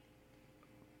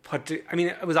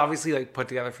it was obviously like put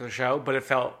together for the show, but it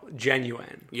felt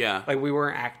genuine. Yeah. Like we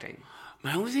weren't acting.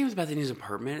 My only thing with Bethany's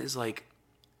apartment is like,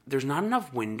 there's not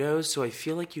enough windows, so I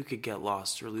feel like you could get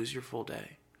lost or lose your full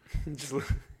day.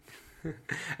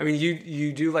 I mean,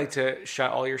 you do like to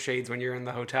shut all your shades when you're in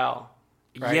the hotel,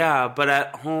 right? Yeah, but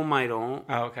at home I don't.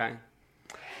 Oh, okay.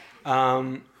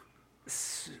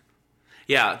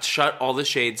 Yeah, shut all the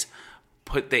shades,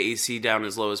 put the AC down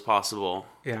as low as possible.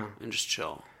 Yeah. And just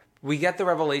chill. We get the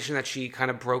revelation that she kind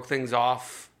of broke things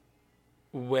off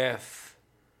with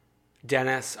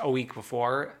Dennis a week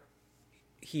before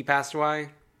he passed away.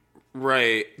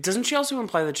 Right. Doesn't she also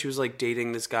imply that she was like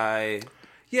dating this guy?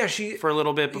 Yeah, for a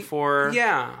little bit before.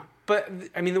 Yeah, but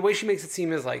I mean, the way she makes it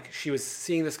seem is like she was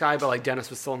seeing this guy, but like Dennis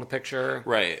was still in the picture.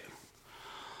 Right.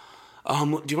 Do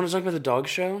you want to talk about the dog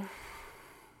show?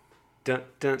 Dun,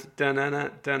 dun, dun, dun,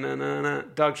 dun, dun, dun, dun,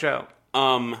 dun. Dog show.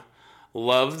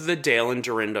 Love the Dale and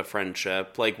Dorinda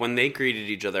friendship. Like when they greeted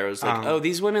each other, I was like, oh,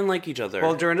 these women like each other.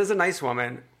 Well, Dorinda's a nice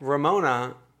woman.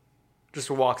 Ramona just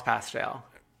walks past Dale.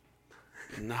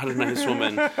 Not a nice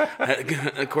woman,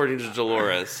 according to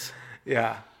Dolores.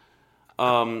 Yeah.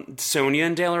 Sonia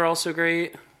and Dale are also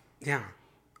great. Yeah.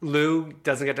 Lou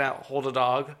doesn't get to hold a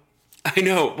dog. I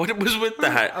know. What was with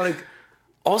that?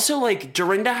 Also, like,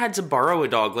 Dorinda had to borrow a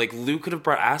dog. Like, Lou could have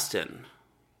brought Aston.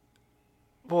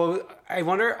 Well, I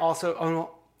wonder also... Oh, no,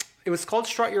 it was called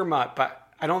Strut Your Mutt, but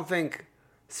I don't think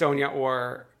Sonia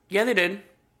or... Yeah, they did.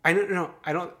 I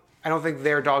don't think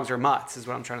their dogs are mutts, is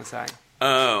what I'm trying to say.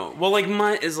 Oh. Well, like,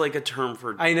 mutt is, like, a term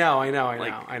for... I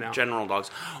know. General dogs.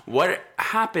 What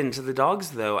happened to the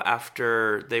dogs, though,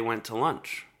 after they went to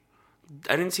lunch?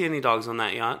 I didn't see any dogs on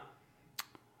that yacht.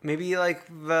 Maybe, like,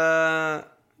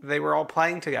 they were all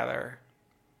playing together.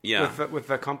 Yeah. With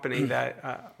the company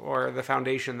that... or the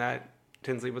foundation that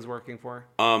Tinsley was working for.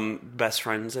 Best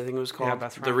Friends, I think it was called. Yeah,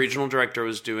 Best Friends. The regional director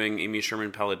was doing Amy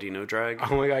Sherman Palladino drag.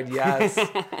 Oh, my God, yes.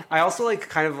 I also, like,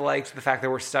 kind of liked the fact that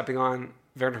we're stepping on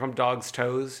Vanderpump Dog's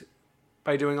toes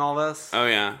by doing all this. Oh,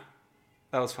 yeah.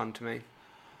 That was fun to me.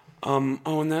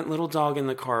 And that little dog in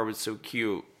the car was so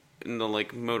cute. In the,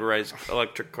 like, motorized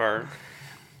electric car.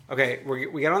 Okay,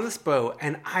 we get on this boat,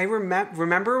 and I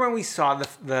remember when we saw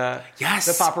the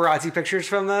paparazzi pictures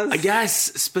from this? Yes,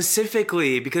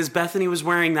 specifically, because Bethany was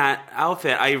wearing that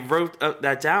outfit. I wrote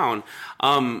that down.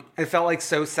 It felt like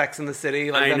so Sex in the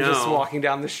City, like them just walking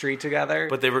down the street together.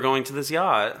 But they were going to this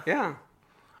yacht. Yeah.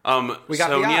 We got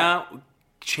Sonia the yacht.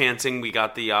 Chanting, we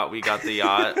got the yacht, we got the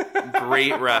yacht.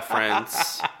 Great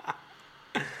reference.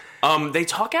 They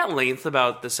talk at length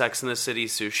about the Sex in the City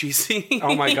sushi scene.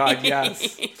 Oh my God,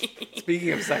 yes.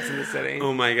 Speaking of Sex in the City.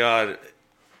 Oh my God.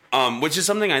 Which is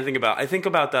something I think about. I think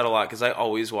about that a lot because I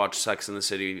always watch Sex in the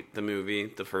City, the movie,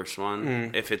 the first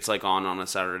one. If it's like on a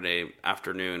Saturday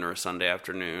afternoon or a Sunday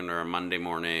afternoon or a Monday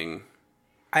morning.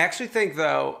 I actually think,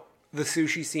 though, the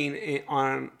sushi scene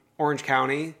on Orange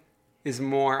County is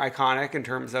more iconic in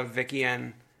terms of Vicky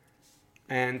and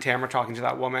Tamara talking to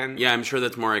that woman. Yeah, I'm sure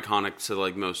that's more iconic to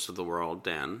like most of the world,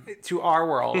 Dan. To our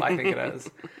world, I think it is.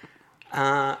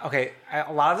 Okay,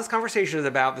 a lot of this conversation is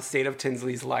about the state of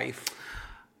Tinsley's life.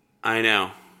 I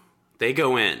know. They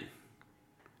go in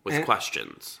with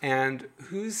questions. And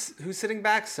who's sitting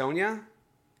back? Sonia?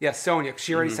 Yeah, Sonia.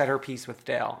 She already said her piece with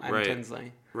Dale and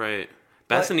Tinsley. Right.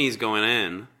 Bethany's going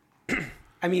in.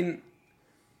 I mean,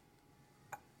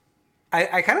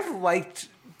 I kind of liked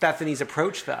Bethany's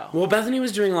approach, though. Well, Bethany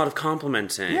was doing a lot of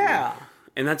complimenting. Yeah.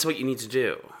 And that's what you need to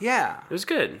do. Yeah. It was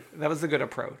good. That was the good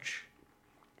approach.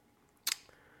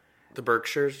 The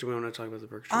Berkshires? Do we want to talk about the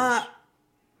Berkshires?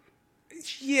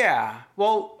 Yeah.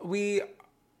 Well, we're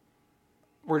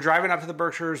driving up to the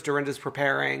Berkshires. Dorinda's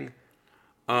preparing.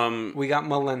 We got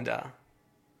Melinda.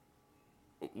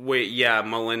 Wait, yeah,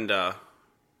 Melinda.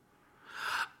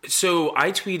 So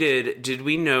I tweeted, did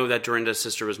we know that Dorinda's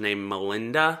sister was named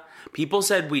Melinda? People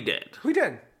said we did. We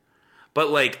did. But,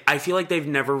 like, I feel like they've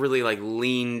never really, like,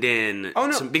 leaned in. Oh,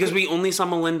 no. Because we only saw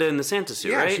Melinda in the Santa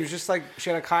suit, right? Yeah, she was just, like, she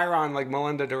had a chyron, like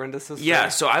Melinda, Dorinda's sister. Yeah,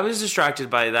 so I was distracted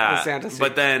by that. The Santa suit.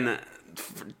 But then,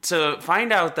 to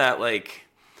find out that, like,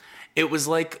 It was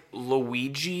like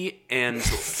Luigi and...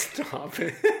 Stop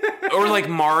it. Or like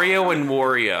Mario and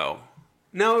Wario.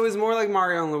 No, it was more like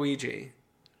Mario and Luigi.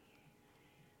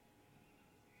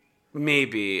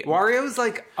 Maybe. Wario's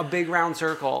like a big round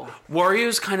circle.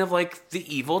 Wario's kind of like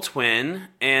the evil twin,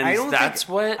 and I don't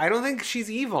think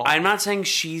she's evil. I'm not saying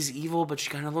she's evil, but she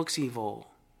kind of looks evil.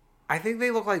 I think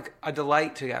they look like a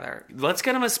delight together. Let's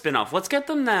get them a spin-off. Let's get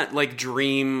them that like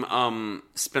dream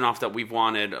spin-off that we've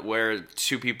wanted, where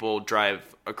two people drive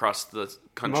across the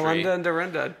country. Melinda and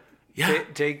Dorinda. Yeah.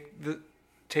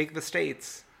 Take the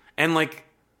states. And like,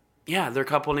 yeah, their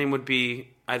couple name would be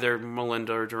either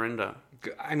Melinda or Dorinda.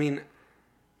 I mean,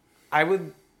 I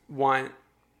would want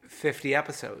 50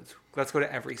 episodes. Let's go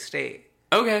to every state.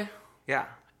 Okay. Yeah.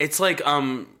 It's like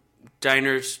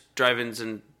diners, drive-ins,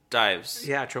 and dives.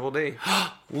 Yeah, Triple D.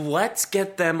 Let's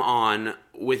get them on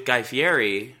with Guy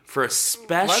Fieri for a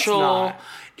special. Let's not.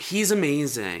 He's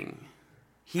amazing.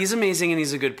 He's amazing and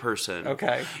he's a good person.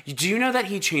 Okay. Do you know that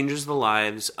he changes the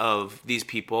lives of these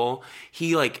people?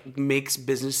 He like makes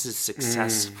businesses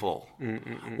successful.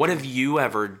 What have you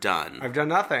ever done? I've done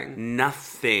nothing.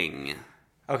 Nothing.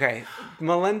 Okay.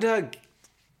 Melinda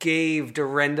gave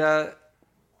Dorinda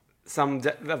some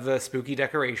of the spooky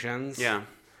decorations. Yeah.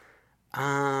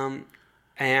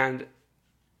 And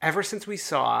ever since we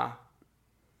saw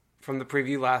from the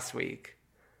preview last week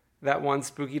that one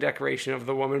spooky decoration of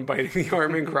the woman biting the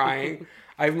arm and crying,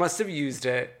 I must have used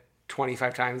it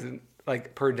 25 times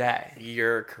per day.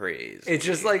 You're crazy. It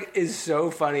just is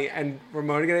so funny. And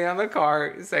Ramona getting out of the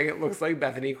car saying it looks like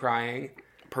Bethany crying.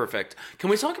 Perfect. Can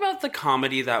we talk about the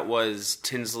comedy that was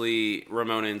Tinsley,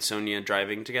 Ramona, and Sonia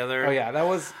driving together? Oh yeah, that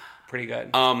was pretty good.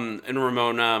 And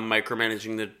Ramona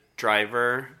micromanaging the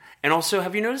driver. And also,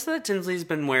 have you noticed that Sonia's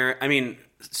been wearing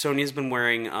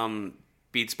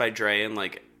Beats by Dre in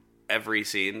every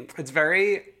scene? It's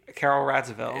very Carol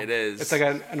Radziwill. It is. It's like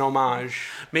an homage.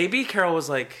 Maybe Carol was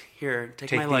like, here,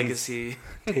 take my these. legacy.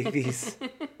 Take these.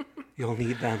 You'll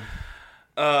need them.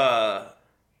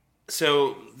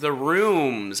 So the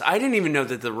rooms, I didn't even know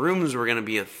that the rooms were going to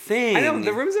be a thing. I know,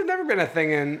 the rooms have never been a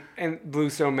thing in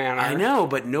Bluestone Manor. I know,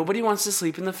 but nobody wants to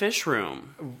sleep in the fish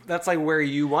room. That's where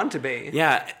you want to be.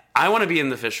 Yeah, I want to be in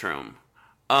the fish room.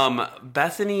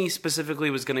 Bethany specifically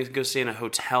was going to go stay in a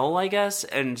hotel, I guess,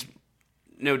 and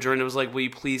no, Dorinda was like, will you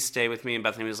please stay with me? And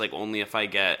Bethany was like, only if I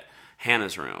get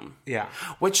Hannah's room. Yeah.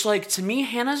 Which, to me,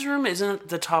 Hannah's room isn't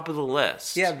the top of the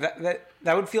list. Yeah,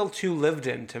 that would feel too lived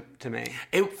in to me.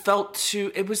 It felt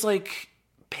too... It was,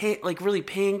 pink, really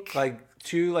pink.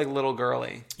 Too, little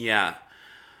girly. Yeah.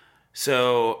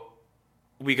 So,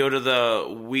 we go to the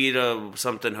Ouida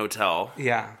something hotel.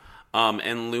 Yeah.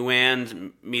 And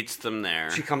Luann meets them there.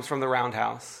 She comes from the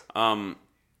Roundhouse.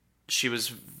 She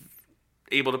was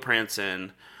able to prance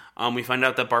in. We find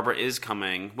out that Barbara is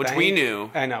coming, which we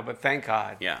knew. I know, but thank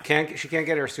God. Yeah. She can't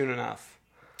get her soon enough.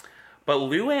 But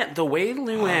Luann, the way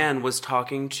Luann was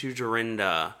talking to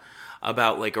Dorinda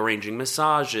about arranging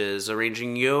massages,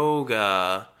 arranging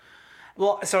yoga.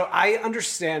 Well, so I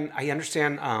understand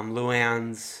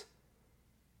Luann's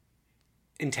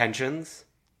intentions.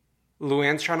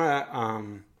 Luann's trying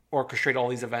to orchestrate all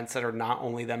these events that are not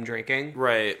only them drinking.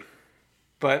 Right.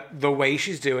 But the way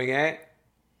she's doing it,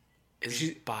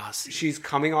 she's bossy. She's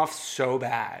coming off so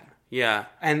bad. Yeah.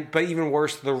 But even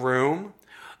worse, the room.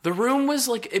 The room was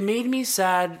it made me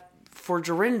sad for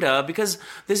Dorinda because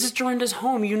this is Dorinda's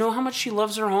home. You know how much she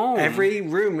loves her home. Every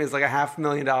room is like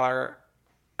 $500,000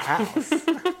 house.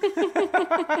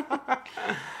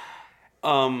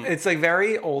 It's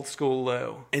very old school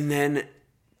Lou. And then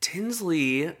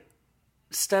Tinsley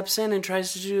steps in and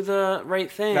tries to do the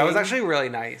right thing. That was actually really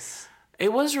nice.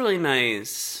 It was really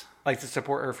nice. To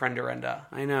support her friend Dorinda.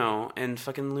 I know. And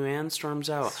fucking Luann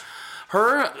storms out.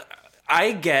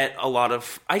 I get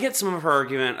some of her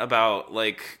argument about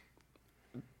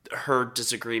her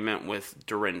disagreement with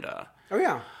Dorinda. Oh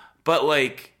yeah. But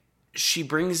she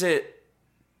brings it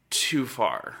too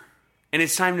far. And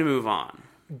it's time to move on.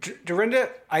 Dorinda,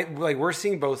 we're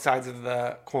seeing both sides of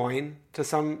the coin to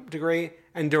some degree,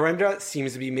 and Dorinda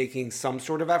seems to be making some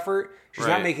sort of effort. She's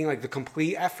not making the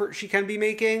complete effort she can be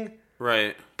making.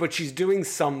 Right. But she's doing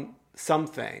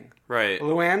something. Right.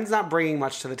 Luann's not bringing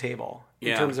much to the table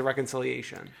in terms of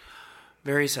reconciliation.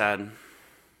 Very sad.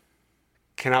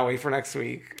 Cannot wait for next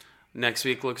week. Next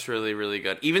week looks really, really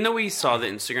good. Even though we saw the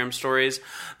Instagram stories,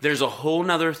 there's a whole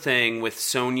nother thing with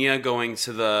Sonia going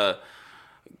to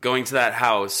that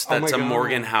house. That's a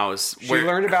Morgan house. She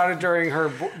learned about it during her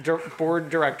board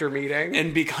director meeting.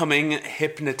 And becoming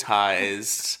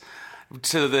hypnotized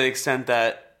to the extent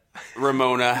that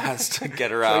Ramona has to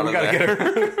get her out of there. Get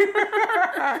her.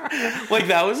 Like,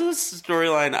 that was a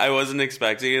storyline I wasn't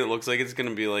expecting. It looks like it's going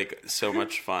to be, like, so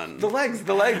much fun. The legs.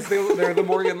 They're the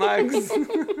Morgan legs.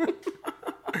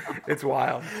 It's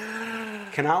wild.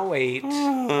 Cannot wait.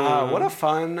 What a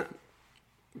fun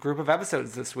group of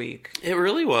episodes this week. It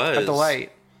really was. At the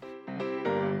Light.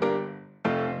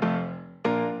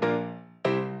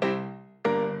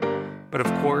 But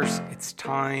of course, it's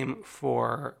time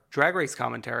for Drag Race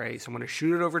commentary. So I'm going to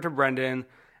shoot it over to Brendan,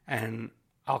 and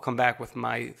I'll come back with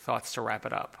my thoughts to wrap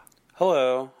it up.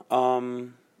 Hello.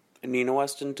 Nina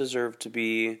Weston deserved to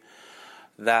be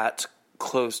that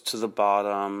close to the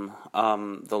bottom.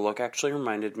 The look actually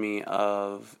reminded me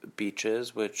of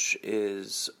Beaches, which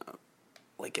is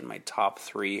like in my top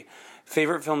 3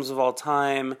 favorite films of all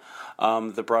time.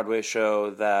 The Broadway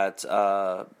show that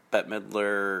Bette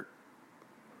Midler's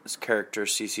character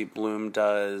Cece Bloom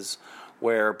does,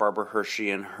 where Barbara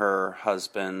Hershey and her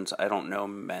husband, I don't know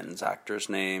men's actors'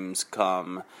 names,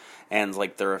 come and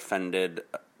like they're offended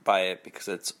by it because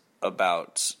it's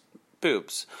about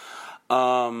boobs.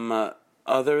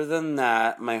 Other than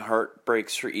that, my heart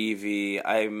breaks for Evie.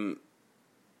 I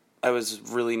was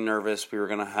really nervous we were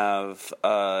going to have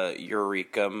a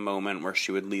Eureka moment where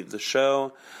she would leave the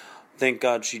show. Thank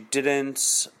God she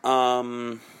didn't.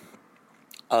 Other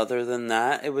than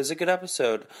that, it was a good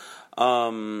episode.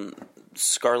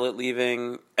 Scarlett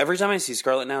leaving. Every time I see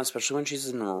Scarlett now, especially when she's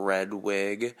in a red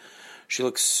wig, she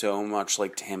looks so much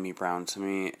like Tammy Brown to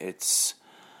me. It's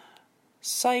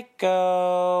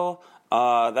psycho.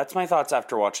 That's my thoughts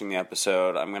after watching the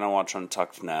episode. I'm going to watch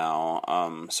Untucked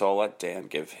now, so I'll let Dan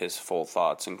give his full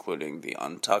thoughts, including the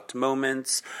Untucked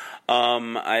moments.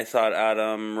 I thought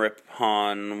Adam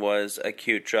Rippon was a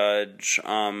cute judge.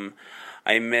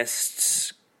 I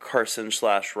missed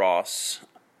Carson/Ross.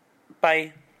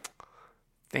 Bye.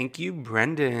 Thank you,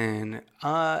 Brendan.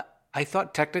 I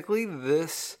thought technically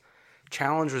this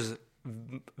challenge was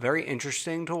very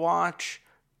interesting to watch.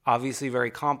 Obviously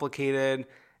very complicated.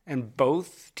 And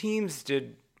both teams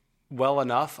did well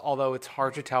enough, although it's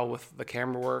hard to tell with the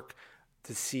camera work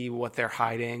to see what they're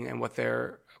hiding and what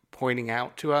they're pointing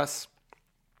out to us.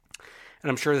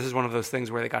 And I'm sure this is one of those things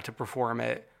where they got to perform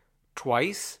it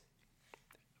twice.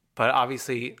 But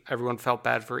obviously, everyone felt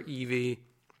bad for Evie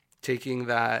taking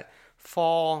that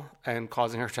fall and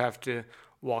causing her to have to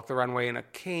walk the runway in a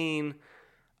cane.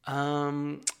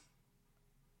 I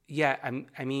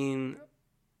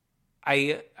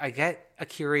get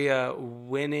Akira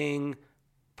winning,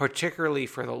 particularly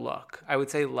for the look. I would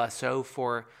say less so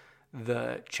for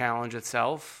the challenge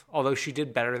itself, although she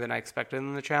did better than I expected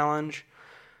in the challenge.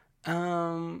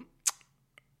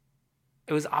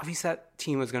 It was obvious that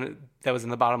team that was in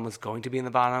the bottom was going to be in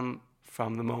the bottom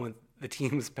from the moment the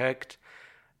team was picked.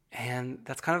 And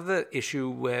that's kind of the issue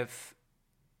with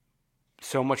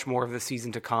so much more of the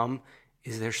season to come,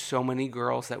 is there's so many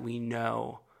girls that we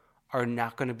know are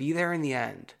not going to be there in the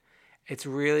end. It's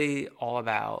really all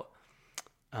about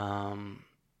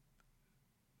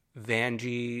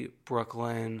Vanjie,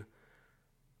 Brooklyn,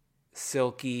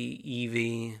 Silky,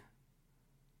 Evie,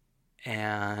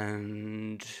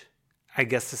 and I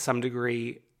guess to some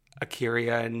degree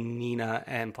Akira, Nina,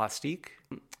 and Plastique.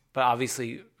 But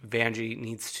obviously Vanjie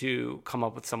needs to come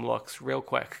up with some looks real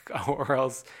quick, or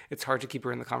else it's hard to keep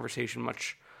her in the conversation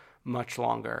much, much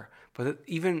longer. But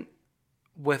even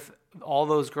with all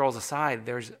those girls aside,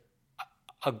 there's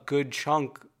a good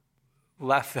chunk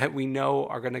left that we know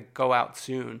are going to go out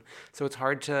soon. So it's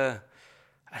hard to,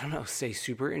 stay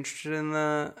super interested in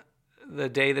the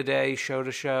day-to-day,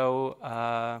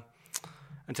 show-to-show,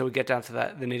 until we get down to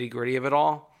the nitty-gritty of it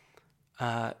all.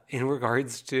 In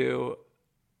regards to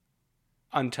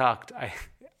Untucked,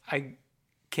 I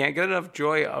can't get enough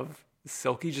joy of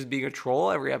Silky just being a troll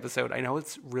every episode. I know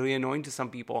it's really annoying to some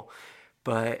people,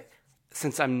 but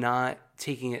since I'm not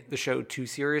taking the show too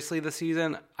seriously this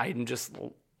season, I'm just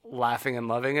laughing and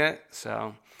loving it.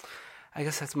 So I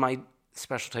guess that's my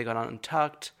special take on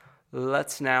Untucked.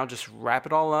 Let's now just wrap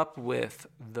it all up with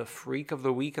the Freak of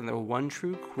the Week and the One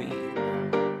True Queen.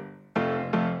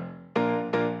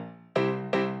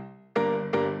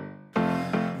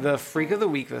 The Freak of the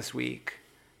Week this week,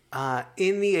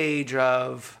 in the age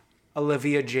of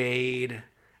Olivia Jade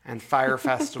and Fyre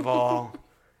Festival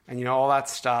and, all that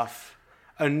stuff,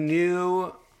 a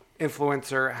new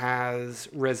influencer has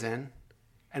risen,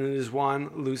 and it is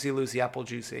one Lucy Apple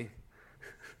Juicy.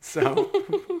 So,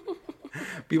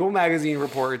 People Magazine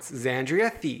reports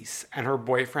Xandria Thies and her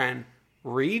boyfriend,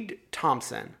 Reed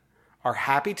Thompson, are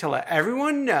happy to let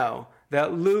everyone know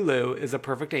that Lulu is a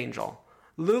perfect angel.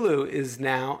 Lulu is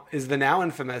the now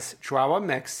infamous Chihuahua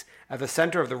mix at the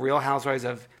center of the Real Housewives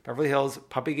of Beverly Hills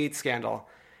Puppygate scandal,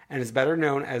 and is better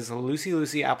known as Lucy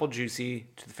Lucy Apple Juicy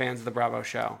to the fans of the Bravo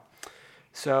show.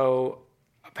 So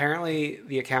apparently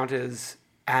the account is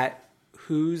at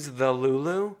Who's the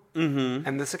Lulu,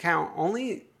 and this account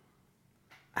only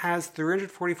has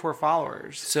 344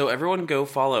 followers. So everyone go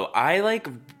follow. I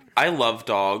love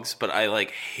dogs, but I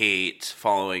hate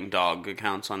following dog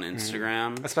accounts on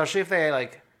Instagram, especially if they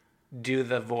do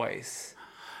the voice.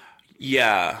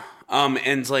 Yeah,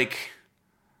 and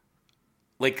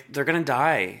they're gonna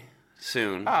die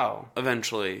soon. Oh,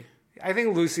 eventually. I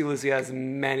think Lucy Lucy has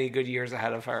many good years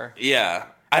ahead of her. Yeah.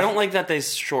 I don't like that they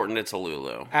shortened it to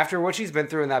Lulu. After what she's been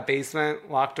through in that basement,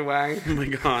 locked away. Oh my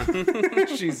God.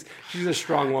 she's a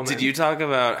strong woman. Did you talk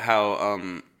about how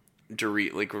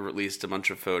Dorit released a bunch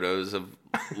of photos of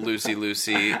Lucy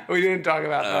Lucy? We didn't talk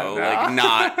about that. No.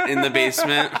 Not in the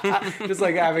basement. Just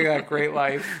having that great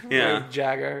life. Yeah. With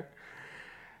Jagger.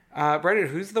 Brendan,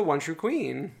 who's the one true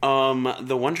queen?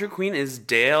 The one true queen is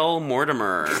Dale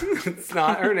Mortimer. It's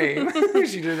not her name.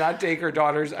 She did not take her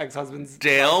daughter's ex-husband's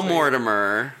Dale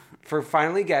Mortimer. For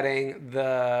finally getting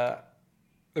the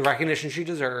recognition she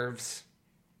deserves.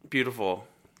 Beautiful.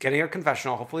 Getting her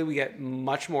confessional. Hopefully we get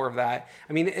much more of that.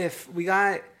 I mean, if we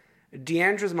got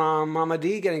Deandra's mom, Mama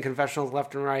D, getting confessionals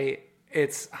left and right,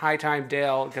 it's high time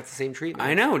Dale gets the same treatment.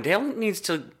 I know. Dale needs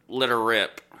to let her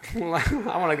rip. I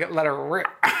want to let her rip.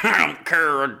 I don't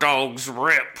care a dog's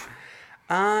rip.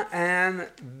 And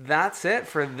that's it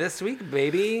for this week,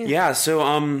 baby. Yeah,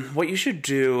 so what you should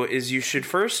do is you should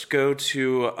first go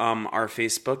to our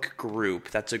Facebook group.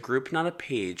 That's a group, not a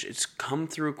page. It's Come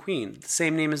Through Queen, the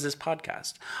same name as this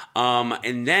podcast.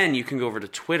 And then you can go over to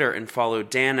Twitter and follow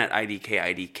Dan at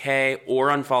IDKIDK, or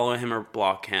unfollow him or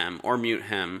block him or mute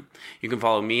him. You can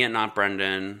follow me at Not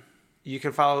Brendan. You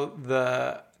can follow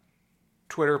the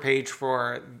Twitter page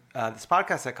for this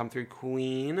podcast at Come Through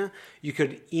Queen. You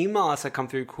could email us at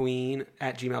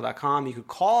comethroughqueen@gmail.com. You could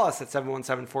call us at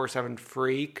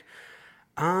 717-47-FREAK.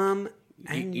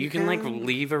 You can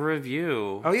leave a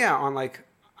review. Oh yeah, on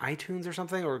iTunes or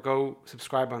something, or go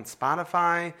subscribe on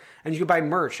Spotify. And you can buy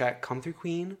merch at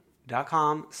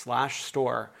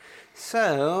comethroughqueen.com/store.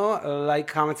 So,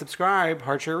 comment, subscribe,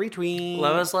 heart share, retweet.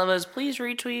 Love us, please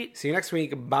retweet. See you next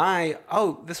week. Bye.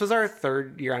 Oh, this was our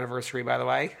 3rd year anniversary, by the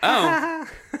way. Oh.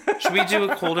 Should we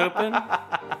do a cold open?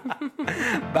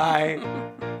 Bye.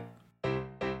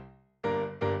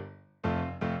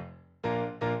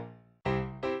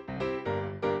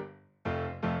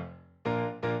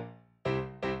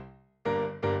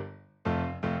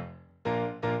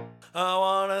 I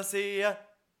wanna see ya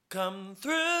come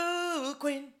through,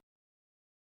 Queen.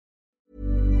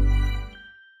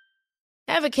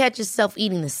 Ever catch yourself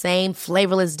eating the same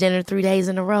flavorless dinner 3 days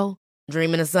in a row?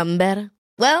 Dreaming of something better?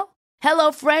 Well,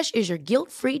 HelloFresh is your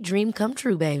guilt-free dream come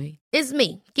true, baby. It's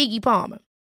me, Keke Palmer.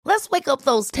 Let's wake up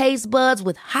those taste buds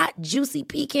with hot, juicy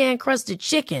pecan-crusted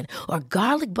chicken or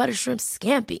garlic butter shrimp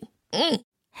scampi.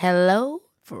 Hello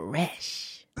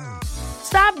Fresh.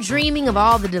 Stop dreaming of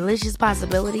all the delicious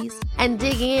possibilities and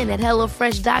dig in at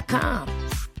HelloFresh.com.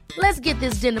 Let's get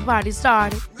this dinner party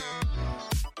started.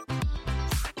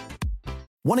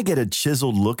 Want to get a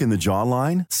chiseled look in the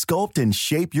jawline? Sculpt and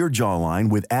shape your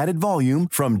jawline with added volume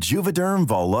from Juvederm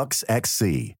Volux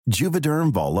XC.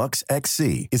 Juvederm Volux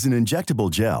XC is an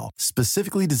injectable gel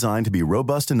specifically designed to be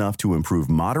robust enough to improve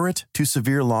moderate to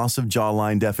severe loss of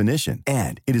jawline definition.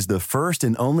 And it is the first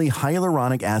and only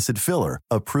hyaluronic acid filler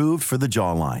approved for the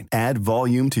jawline. Add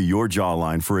volume to your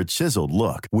jawline for a chiseled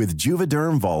look with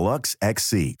Juvederm Volux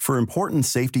XC. For important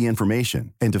safety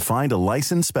information and to find a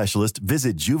licensed specialist,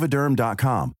 visit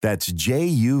Juvederm.com. That's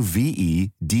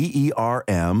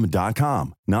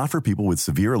JUVEDERM.com. Not for people with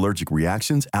severe allergic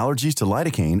reactions, allergies to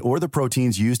lidocaine, or the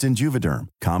proteins used in Juvederm.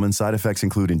 Common side effects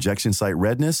include injection site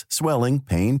redness, swelling,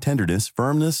 pain, tenderness,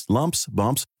 firmness, lumps,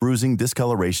 bumps, bruising,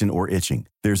 discoloration, or itching.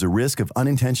 There's a risk of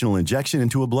unintentional injection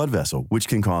into a blood vessel, which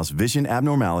can cause vision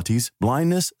abnormalities,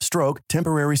 blindness, stroke,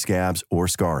 temporary scabs, or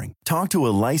scarring. Talk to a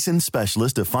licensed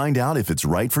specialist to find out if it's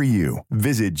right for you.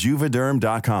 Visit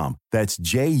Juvederm.com. That's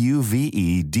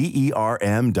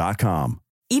JUVEDERM.com.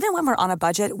 Even when we're on a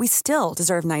budget, we still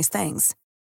deserve nice things.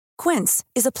 Quince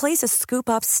is a place to scoop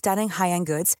up stunning high-end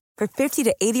goods for 50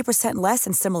 to 80% less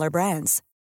than similar brands.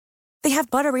 They have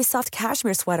buttery soft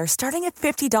cashmere sweaters starting at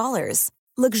 $50,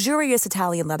 luxurious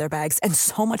Italian leather bags, and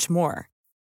so much more.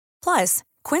 Plus,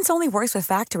 Quince only works with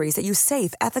factories that use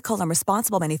safe, ethical, and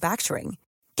responsible manufacturing.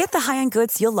 Get the high-end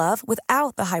goods you'll love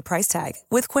without the high price tag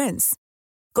with Quince.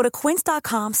 Go to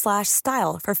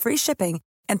quince.com/style for free shipping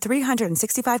and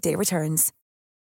 365-day returns.